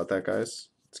 Sorry about that, guys.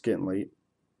 It's getting late.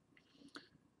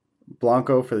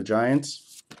 Blanco for the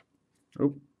Giants.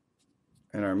 Oop.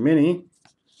 And our mini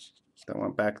that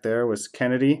went back there was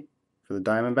Kennedy for the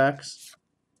Diamondbacks.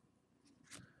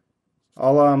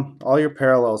 All your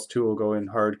parallels too will go in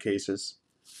hard cases.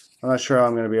 I'm not sure how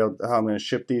I'm going to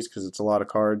ship these because it's a lot of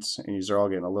cards and these are all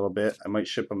getting a little bit. I might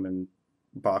ship them in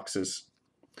boxes.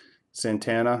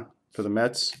 Santana for the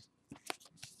Mets.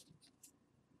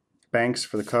 Banks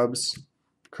for the Cubs.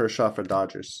 Kershaw for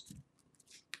Dodgers.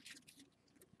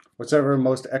 Whatever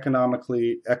most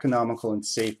economical and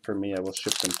safe for me, I will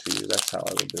ship them to you. That's how I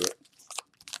will do it.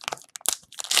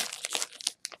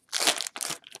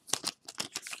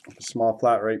 A small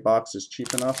flat rate box is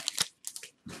cheap enough.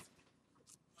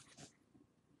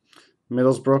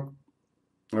 Middlebrook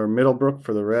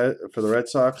for the Red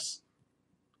Sox.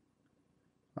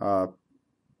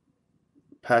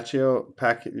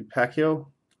 Pacquiao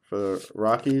for the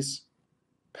Rockies.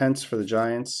 Pence for the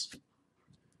Giants.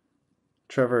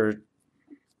 Trevor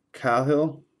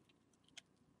Cahill,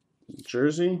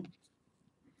 jersey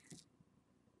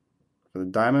for the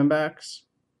Diamondbacks.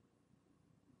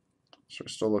 So we're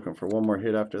still looking for one more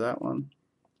hit after that one.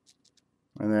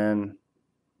 And then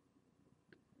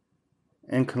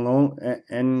Carnose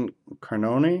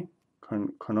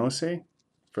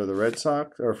for the Red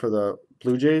Sox, or for the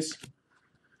Blue Jays.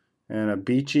 And a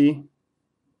Beachy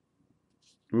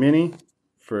mini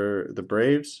for the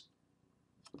Braves.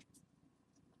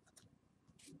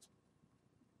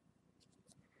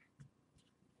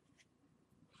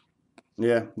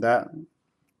 Yeah,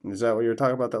 is that what you were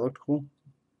talking about? That looked cool.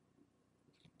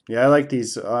 Yeah, I like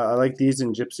these. I like these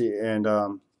in Gypsy and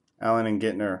Allen and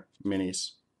Gittner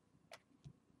minis,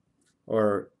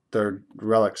 or they're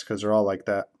relics because they're all like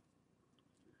that.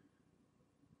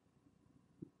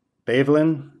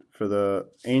 Bavelin for the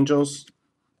Angels,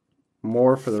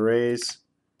 Moore for the Rays,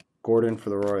 Gordon for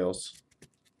the Royals.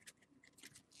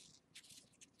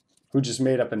 Who just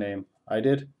made up a name? I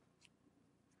did.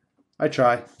 I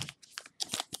try.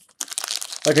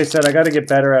 Like I said, I got to get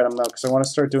better at them though, because I want to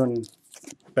start doing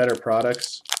better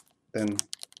products than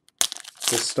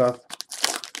this stuff.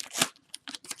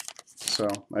 So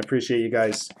I appreciate you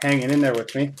guys hanging in there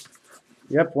with me.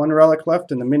 Yep, one relic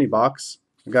left in the mini box.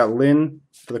 We got Lynn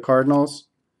for the Cardinals,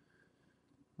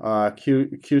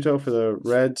 Cueto for the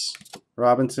Reds,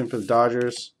 Robinson for the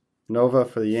Dodgers, Nova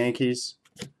for the Yankees,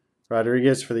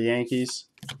 Rodriguez for the Yankees,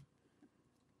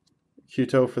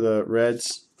 Cueto for the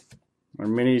Reds. Our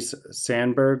minis,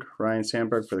 Sandberg, Ryan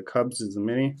Sandberg for the Cubs is the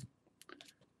mini.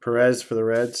 Perez for the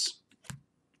Reds.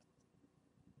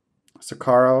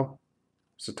 Sotaro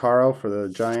for the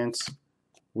Giants.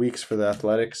 Weeks for the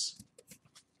Athletics.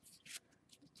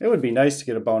 It would be nice to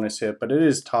get a bonus hit, but it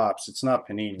is Topps. It's not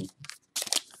Panini.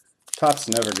 Topps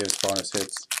never gives bonus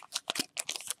hits.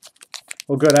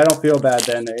 Well, good. I don't feel bad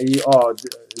then. Oh,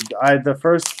 the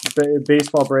first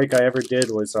baseball break I ever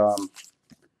did was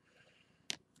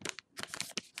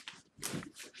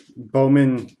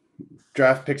Bowman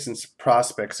draft picks and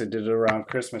prospects. I did it around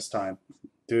Christmas time.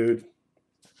 Dude,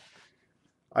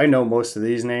 I know most of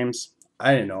these names.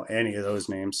 I didn't know any of those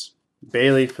names.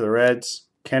 Bailey for the Reds,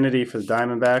 Kennedy for the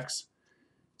Diamondbacks,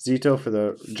 Zito for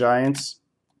the Giants,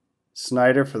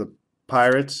 Snyder for the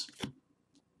Pirates,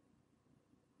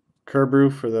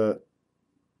 Kerbrew for the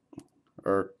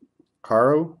or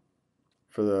Caro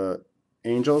for the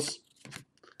Angels,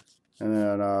 and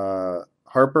then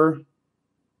Harper,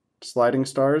 Sliding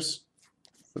Stars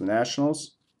for the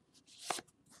Nationals.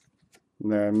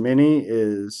 And the mini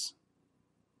is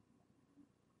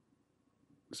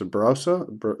Zabrosta,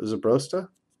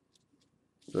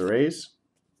 the Rays.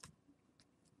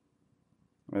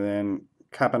 And then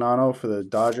Caponano for the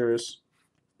Dodgers,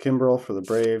 Kimbrel for the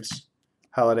Braves,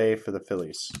 Halladay for the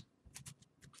Phillies.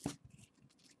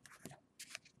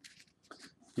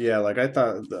 Yeah, like I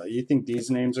thought, you think these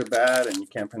names are bad and you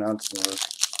can't pronounce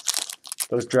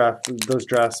those draft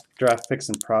picks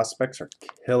and prospects are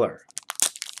killer.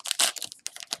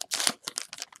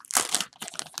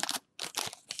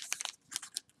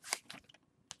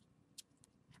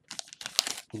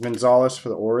 Gonzalez for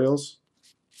the Orioles,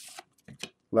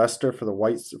 Lester for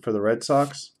the Red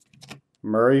Sox,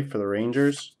 Murray for the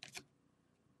Rangers,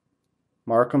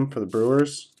 Markham for the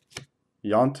Brewers,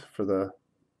 Yount for the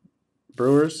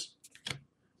Brewers,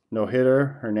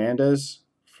 no-hitter Hernandez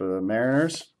for the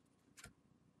Mariners,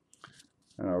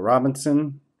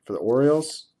 Robinson for the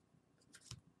Orioles,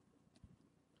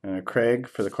 and a Craig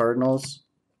for the Cardinals,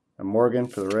 a Morgan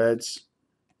for the Reds,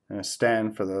 and a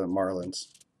Stanton for the Marlins.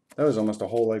 That was almost a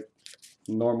whole like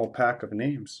normal pack of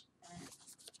names.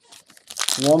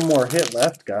 One more hit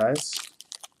left, guys.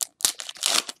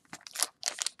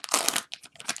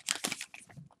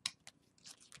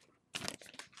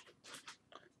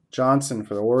 Johnson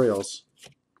for the Orioles,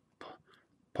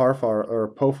 Profar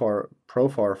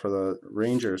for the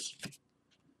Rangers,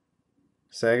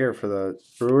 Sager for the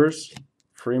Brewers,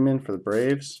 Freeman for the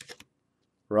Braves,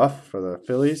 Ruff for the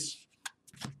Phillies,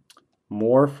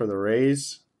 Moore for the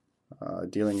Rays,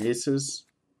 dealing aces,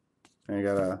 and you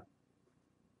got a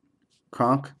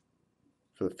Kronk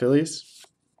for the Phillies,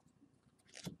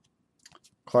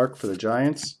 Clark for the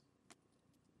Giants,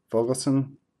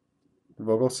 Vogelsong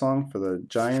for the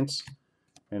Giants,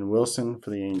 and Wilson for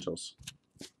the Angels.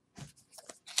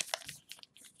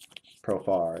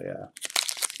 Profar, yeah.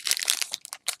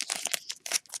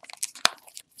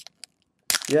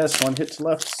 Yes, one hit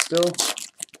left still,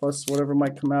 plus whatever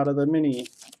might come out of the mini.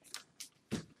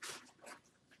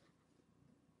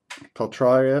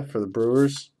 Peltraria for the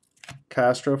Brewers,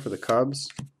 Castro for the Cubs,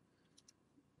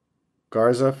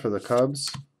 Garza for the Cubs,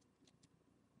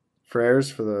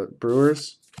 Frères for the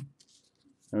Brewers,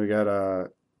 and we got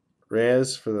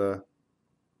Reyes for the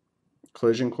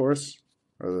collision course,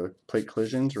 or the plate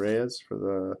collisions, Reyes for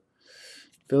the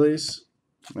Phillies,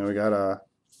 and we got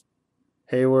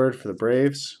Hayward for the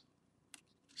Braves,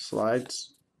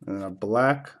 slides, and a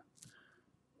black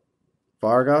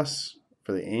Vargas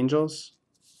for the Angels,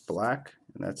 black,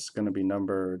 and that's going to be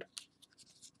numbered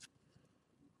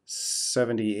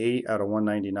 78 out of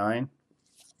 199.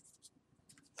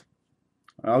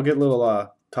 I'll get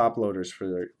little top loaders for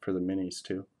the minis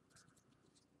too.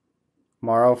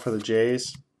 Morrow for the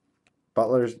Jays,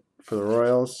 Butler for the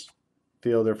Royals,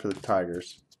 Fielder for the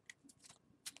Tigers.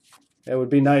 It would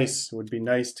be nice. It would be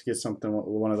nice to get something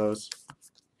one of those.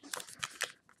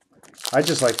 I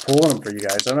just like pulling them for you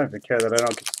guys. I don't even care that I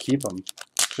don't get to keep them.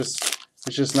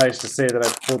 It's just nice to say that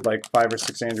I've pulled like 5 or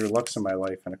 6 Andrew Lucks in my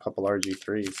life and a couple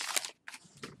RG3s.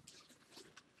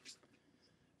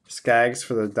 Skaggs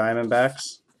for the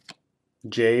Diamondbacks,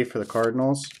 Jay for the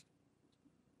Cardinals,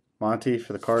 Monty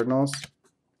for the Cardinals,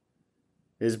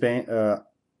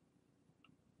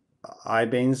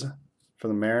 Ibanes for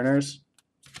the Mariners,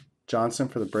 Johnson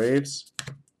for the Braves,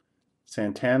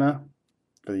 Santana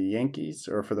for the Yankees,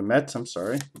 or for the Mets, I'm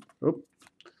sorry. Oop.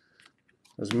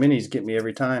 Those minis get me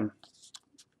every time.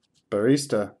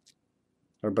 Bautista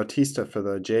for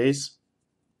the Jays.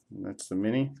 That's the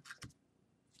mini.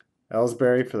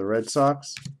 Ellsbury for the Red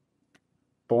Sox.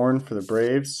 Bourne for the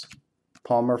Braves.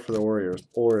 Palmer for the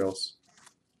Orioles.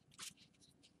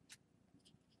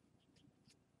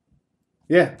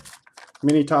 Yeah,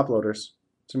 mini top loaders.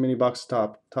 It's a mini box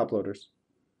of top loaders.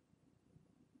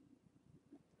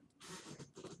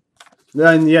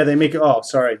 Then yeah, they make they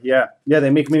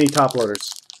make mini top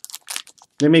loaders.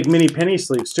 They make mini penny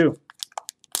sleeves too.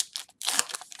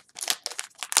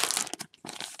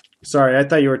 Sorry, I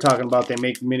thought you were talking about they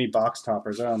make mini box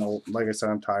toppers. I don't know. Like I said,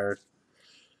 I'm tired.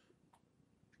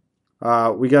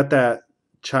 We got that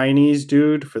Chinese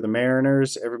dude for the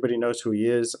Mariners. Everybody knows who he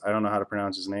is. I don't know how to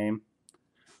pronounce his name.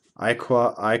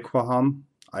 Iquahum,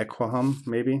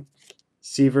 maybe.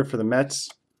 Seaver for the Mets.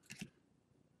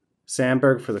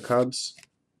 Sandberg for the Cubs,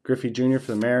 Griffey Jr.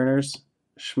 for the Mariners,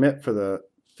 Schmidt for the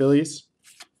Phillies.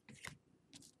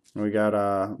 And we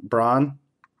got Braun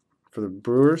for the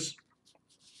Brewers.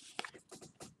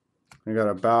 We got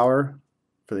a Bauer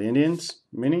for the Indians,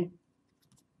 mini.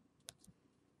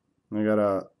 We got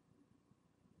a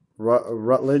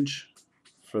Rutledge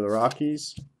for the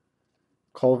Rockies,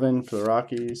 Colvin for the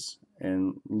Rockies,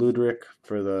 and Ludwig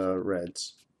for the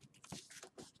Reds.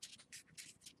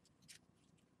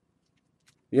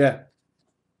 Yeah,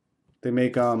 they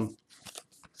make I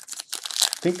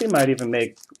think they might even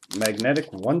make magnetic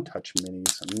one-touch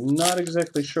minis. I'm not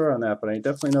exactly sure on that, but I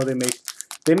definitely know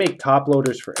they make top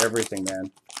loaders for everything,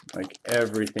 man. Like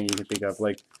everything you can think of,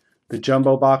 like the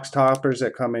jumbo box toppers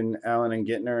that come in Allen and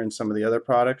Gittner and some of the other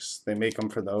products. They make them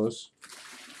for those.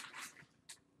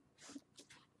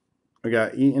 We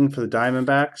got Eaton for the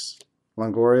Diamondbacks,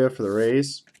 Longoria for the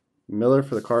Rays, Miller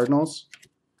for the Cardinals,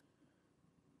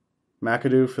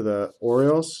 McAdoo for the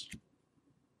Orioles,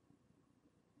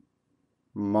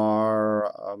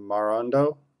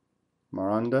 Marundi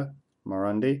for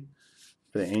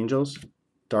the Angels,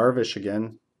 Darvish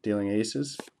again, dealing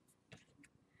aces.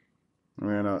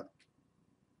 We're gonna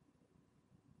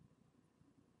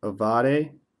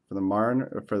Avade for the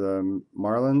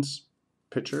Marlins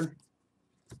pitcher.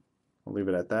 I'll leave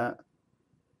it at that.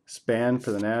 Span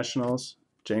for the Nationals,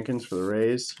 Jenkins for the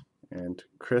Rays, and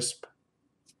Crisp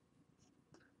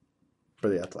for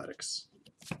the Athletics.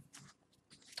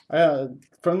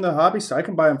 From the hobby store, I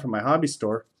can buy them from my hobby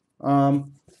store.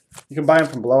 You can buy them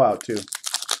from Blowout too.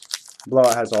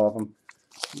 Blowout has all of them.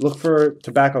 Look for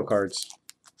tobacco cards.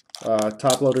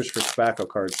 Top loaders for tobacco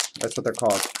cards. That's what they're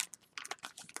called.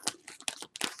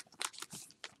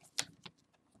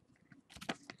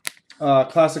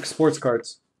 Classic sports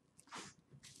cards.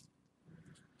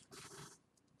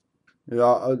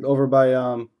 Over by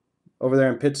over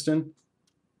there in Pittston,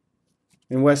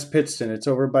 in West Pittston. It's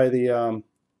over by the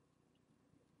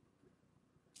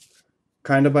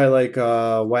kind of by like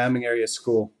Wyoming area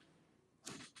school.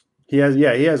 He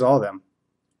has all of them.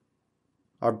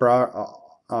 Arbro,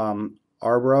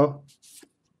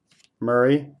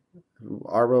 Murray.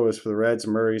 Arbro is for the Reds.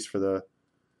 Murray's for the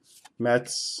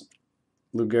Mets.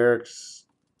 Lugeric's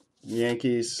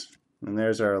Yankees. And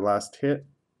there's our last hit.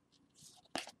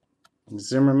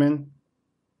 Zimmerman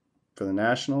for the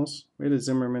Nationals. We had a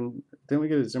Zimmerman. Didn't we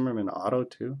get a Zimmerman auto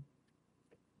too?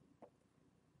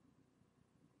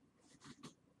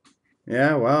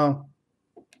 Yeah, well,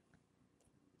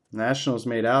 Nationals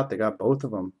made out. They got both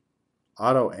of them,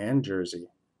 auto and jersey.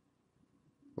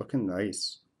 Looking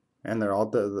nice. And they're all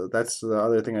that's the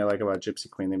other thing I like about Gypsy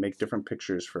Queen. They make different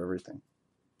pictures for everything.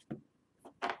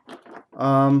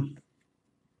 The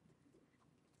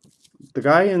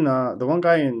one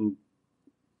guy in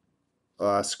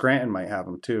Scranton might have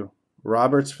them too.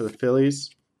 Roberts for the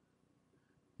Phillies.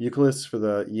 Euclid for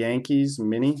the Yankees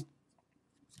mini.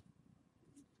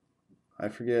 I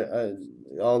forget.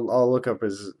 I'll look up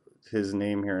his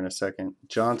name here in a second.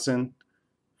 Johnson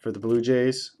for the Blue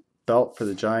Jays. Belt for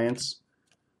the Giants.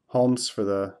 Holmes for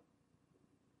the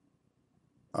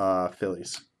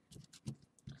Phillies.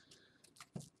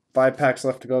 5 packs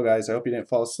left to go, guys. I hope you didn't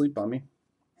fall asleep on me.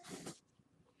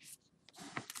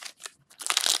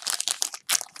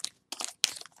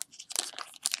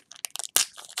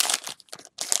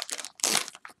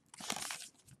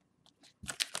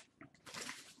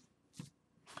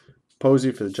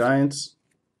 Posey for the Giants.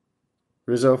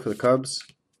 Rizzo for the Cubs.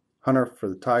 Hunter for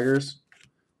the Tigers.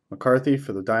 McCarthy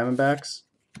for the Diamondbacks.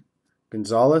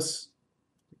 Gonzalez,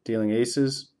 dealing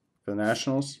aces for the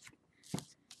Nationals.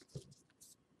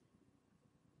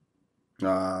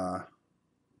 McAdoo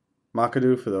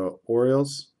for the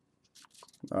Orioles.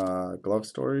 Glove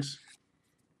stories.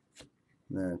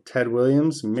 And then Ted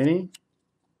Williams mini,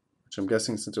 which I'm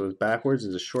guessing since it was backwards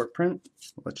is a short print.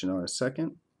 I'll let you know in a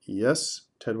second. Yes,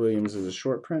 Ted Williams is a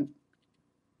short print.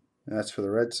 And that's for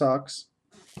the Red Sox.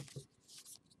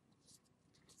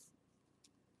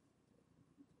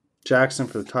 Jackson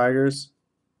for the Tigers.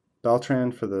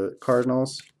 Beltran for the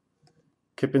Cardinals.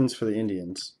 Kippens for the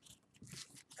Indians.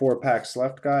 4 packs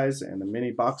left, guys, and the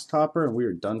mini box topper, and we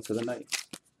are done for the night.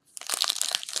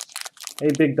 Hey,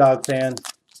 Big Dog fan.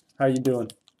 How you doing?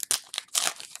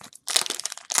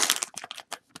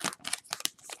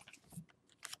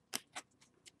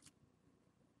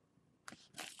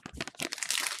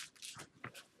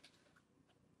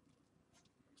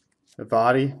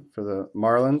 Avadi for the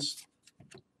Marlins.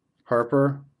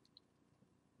 Harper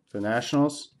for the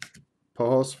Nationals.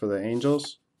 Pujols for the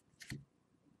Angels.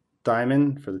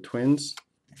 Diamond for the Twins.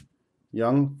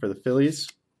 Young for the Phillies.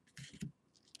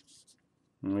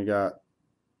 And we got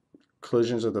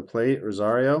Collisions of the Plate,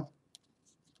 Rosario.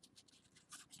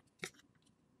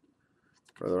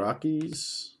 For the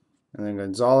Rockies. And then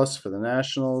Gonzalez for the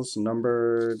Nationals,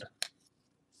 numbered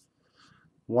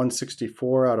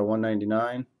 164 out of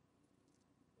 199.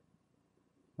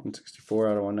 164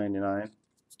 out of 199.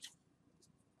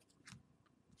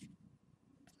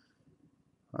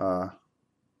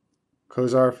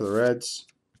 Kozar for the Reds.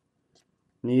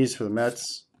 Knees for the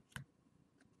Mets.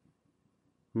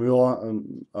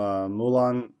 Milan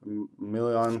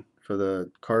for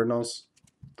the Cardinals.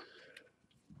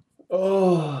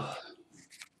 Oh,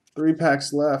 3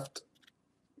 packs left.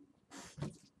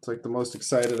 It's like the most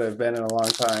excited I've been in a long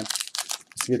time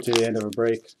to get to the end of a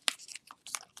break.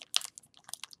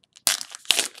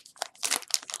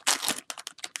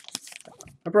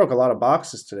 I broke a lot of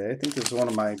boxes today. I think this is one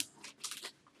of my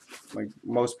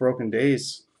most broken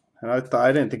days. And I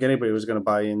didn't think anybody was going to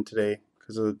buy in today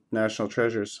because of the National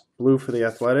Treasures. Blue for the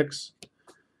Athletics.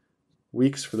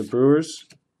 Weeks for the Brewers.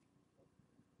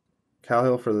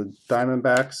 Cahill for the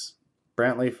Diamondbacks.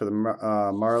 Brantley for the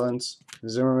Marlins.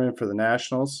 Zimmerman for the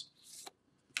Nationals.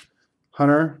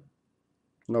 Hunter,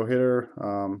 no-hitter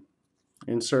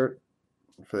insert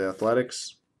for the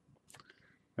Athletics.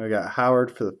 And we got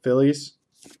Howard for the Phillies.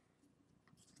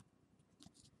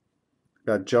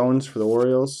 Got Jones for the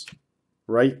Orioles.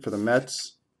 Wright for the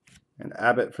Mets. And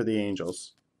Abbott for the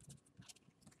Angels.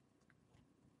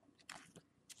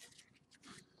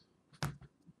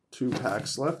 Two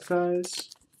packs left, guys.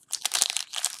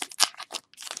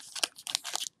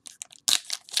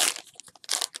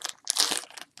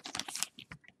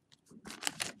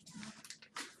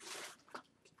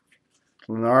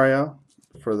 Lunario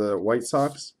for the White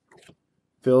Sox.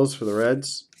 Phils for the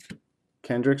Reds.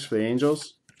 Kendricks for the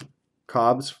Angels.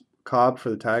 Cobb for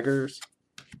the Tigers.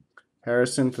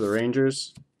 Harrison for the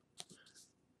Rangers.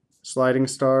 Sliding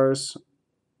Stars.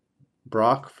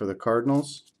 Brock for the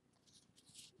Cardinals.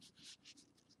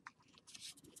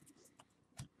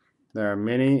 Their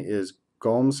mini is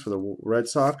Gomes for the Red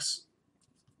Sox.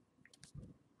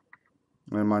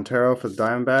 And Montero for the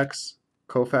Diamondbacks.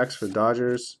 Koufax for the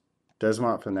Dodgers.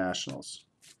 Desmont for the Nationals.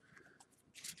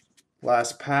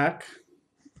 Last pack.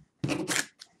 And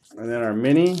then our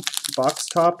mini box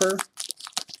topper.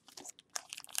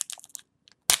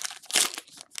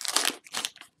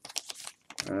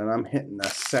 And I'm hitting a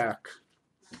sack.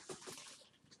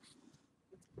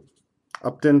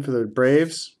 Upton for the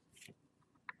Braves.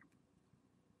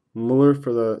 Mueller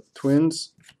for the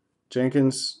Twins.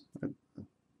 Jenkins,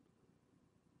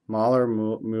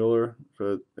 Mueller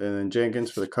and then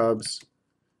Jenkins for the Cubs.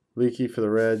 Leakey for the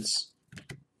Reds.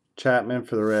 Chapman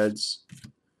for the Reds.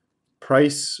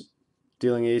 Price,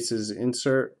 dealing aces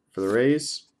insert for the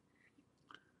Rays.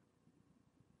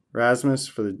 Rasmus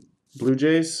for the Blue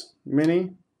Jays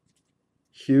mini.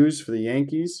 Hughes for the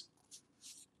Yankees.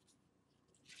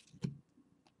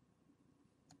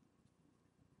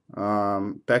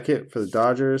 Beckett for the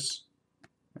Dodgers.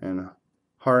 And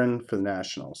Harden for the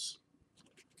Nationals.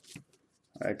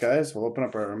 Alright guys, we'll open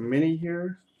up our mini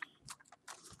here.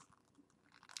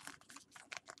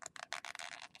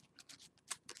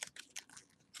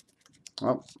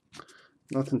 Oh,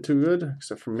 nothing too good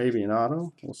except for maybe an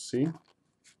auto. We'll see.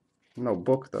 No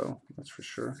book though, that's for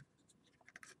sure.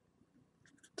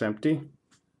 It's empty.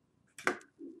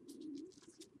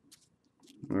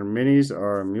 Our minis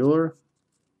are Mueller,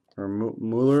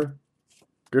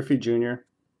 Griffey Jr.,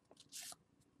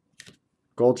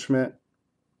 Goldschmidt,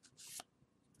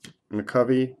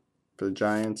 McCovey for the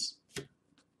Giants,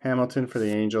 Hamilton for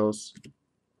the Angels,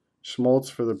 Schmaltz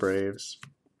for the Braves,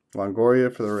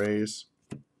 Longoria for the Rays,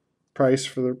 Price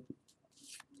for the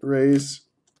Rays,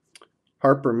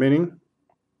 Harper mini,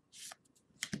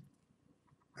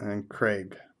 and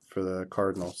Craig for the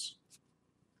Cardinals.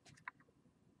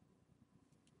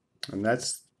 And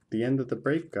that's the end of the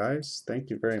break, guys. Thank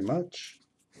you very much.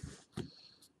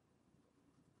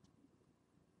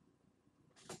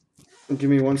 Give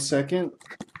me 1 second.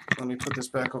 Let me put this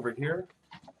back over here.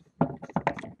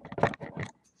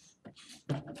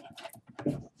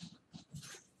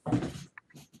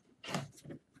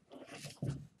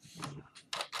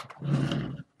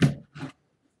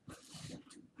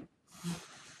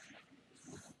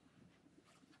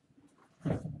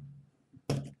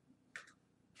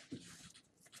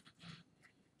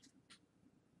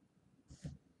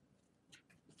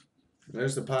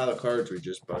 There's the pile of cards we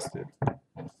just busted.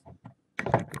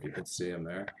 If you could see them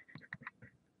there.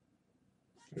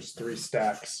 There's 3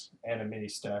 stacks and a mini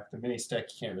stack. The mini stack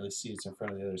you can't really see, it's in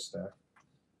front of the other stack.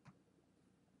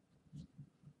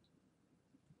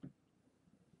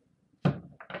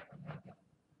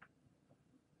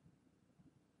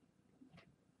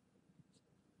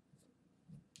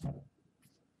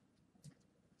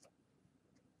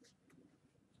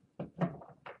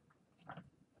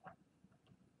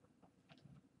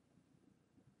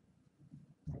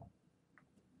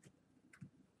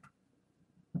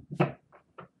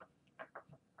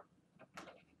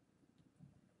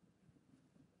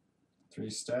 3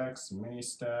 stacks, mini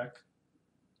stack.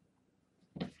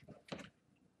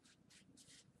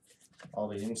 All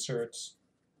the inserts.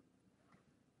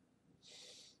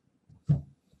 And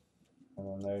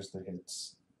then there's the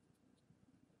hits.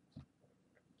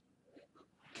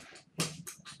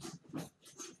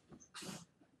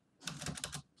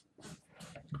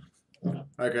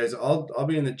 Alright guys, I'll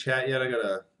be in the chat yet. I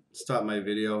gotta stop my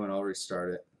video and I'll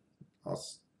restart it. I'll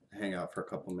hang out for a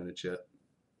couple minutes yet.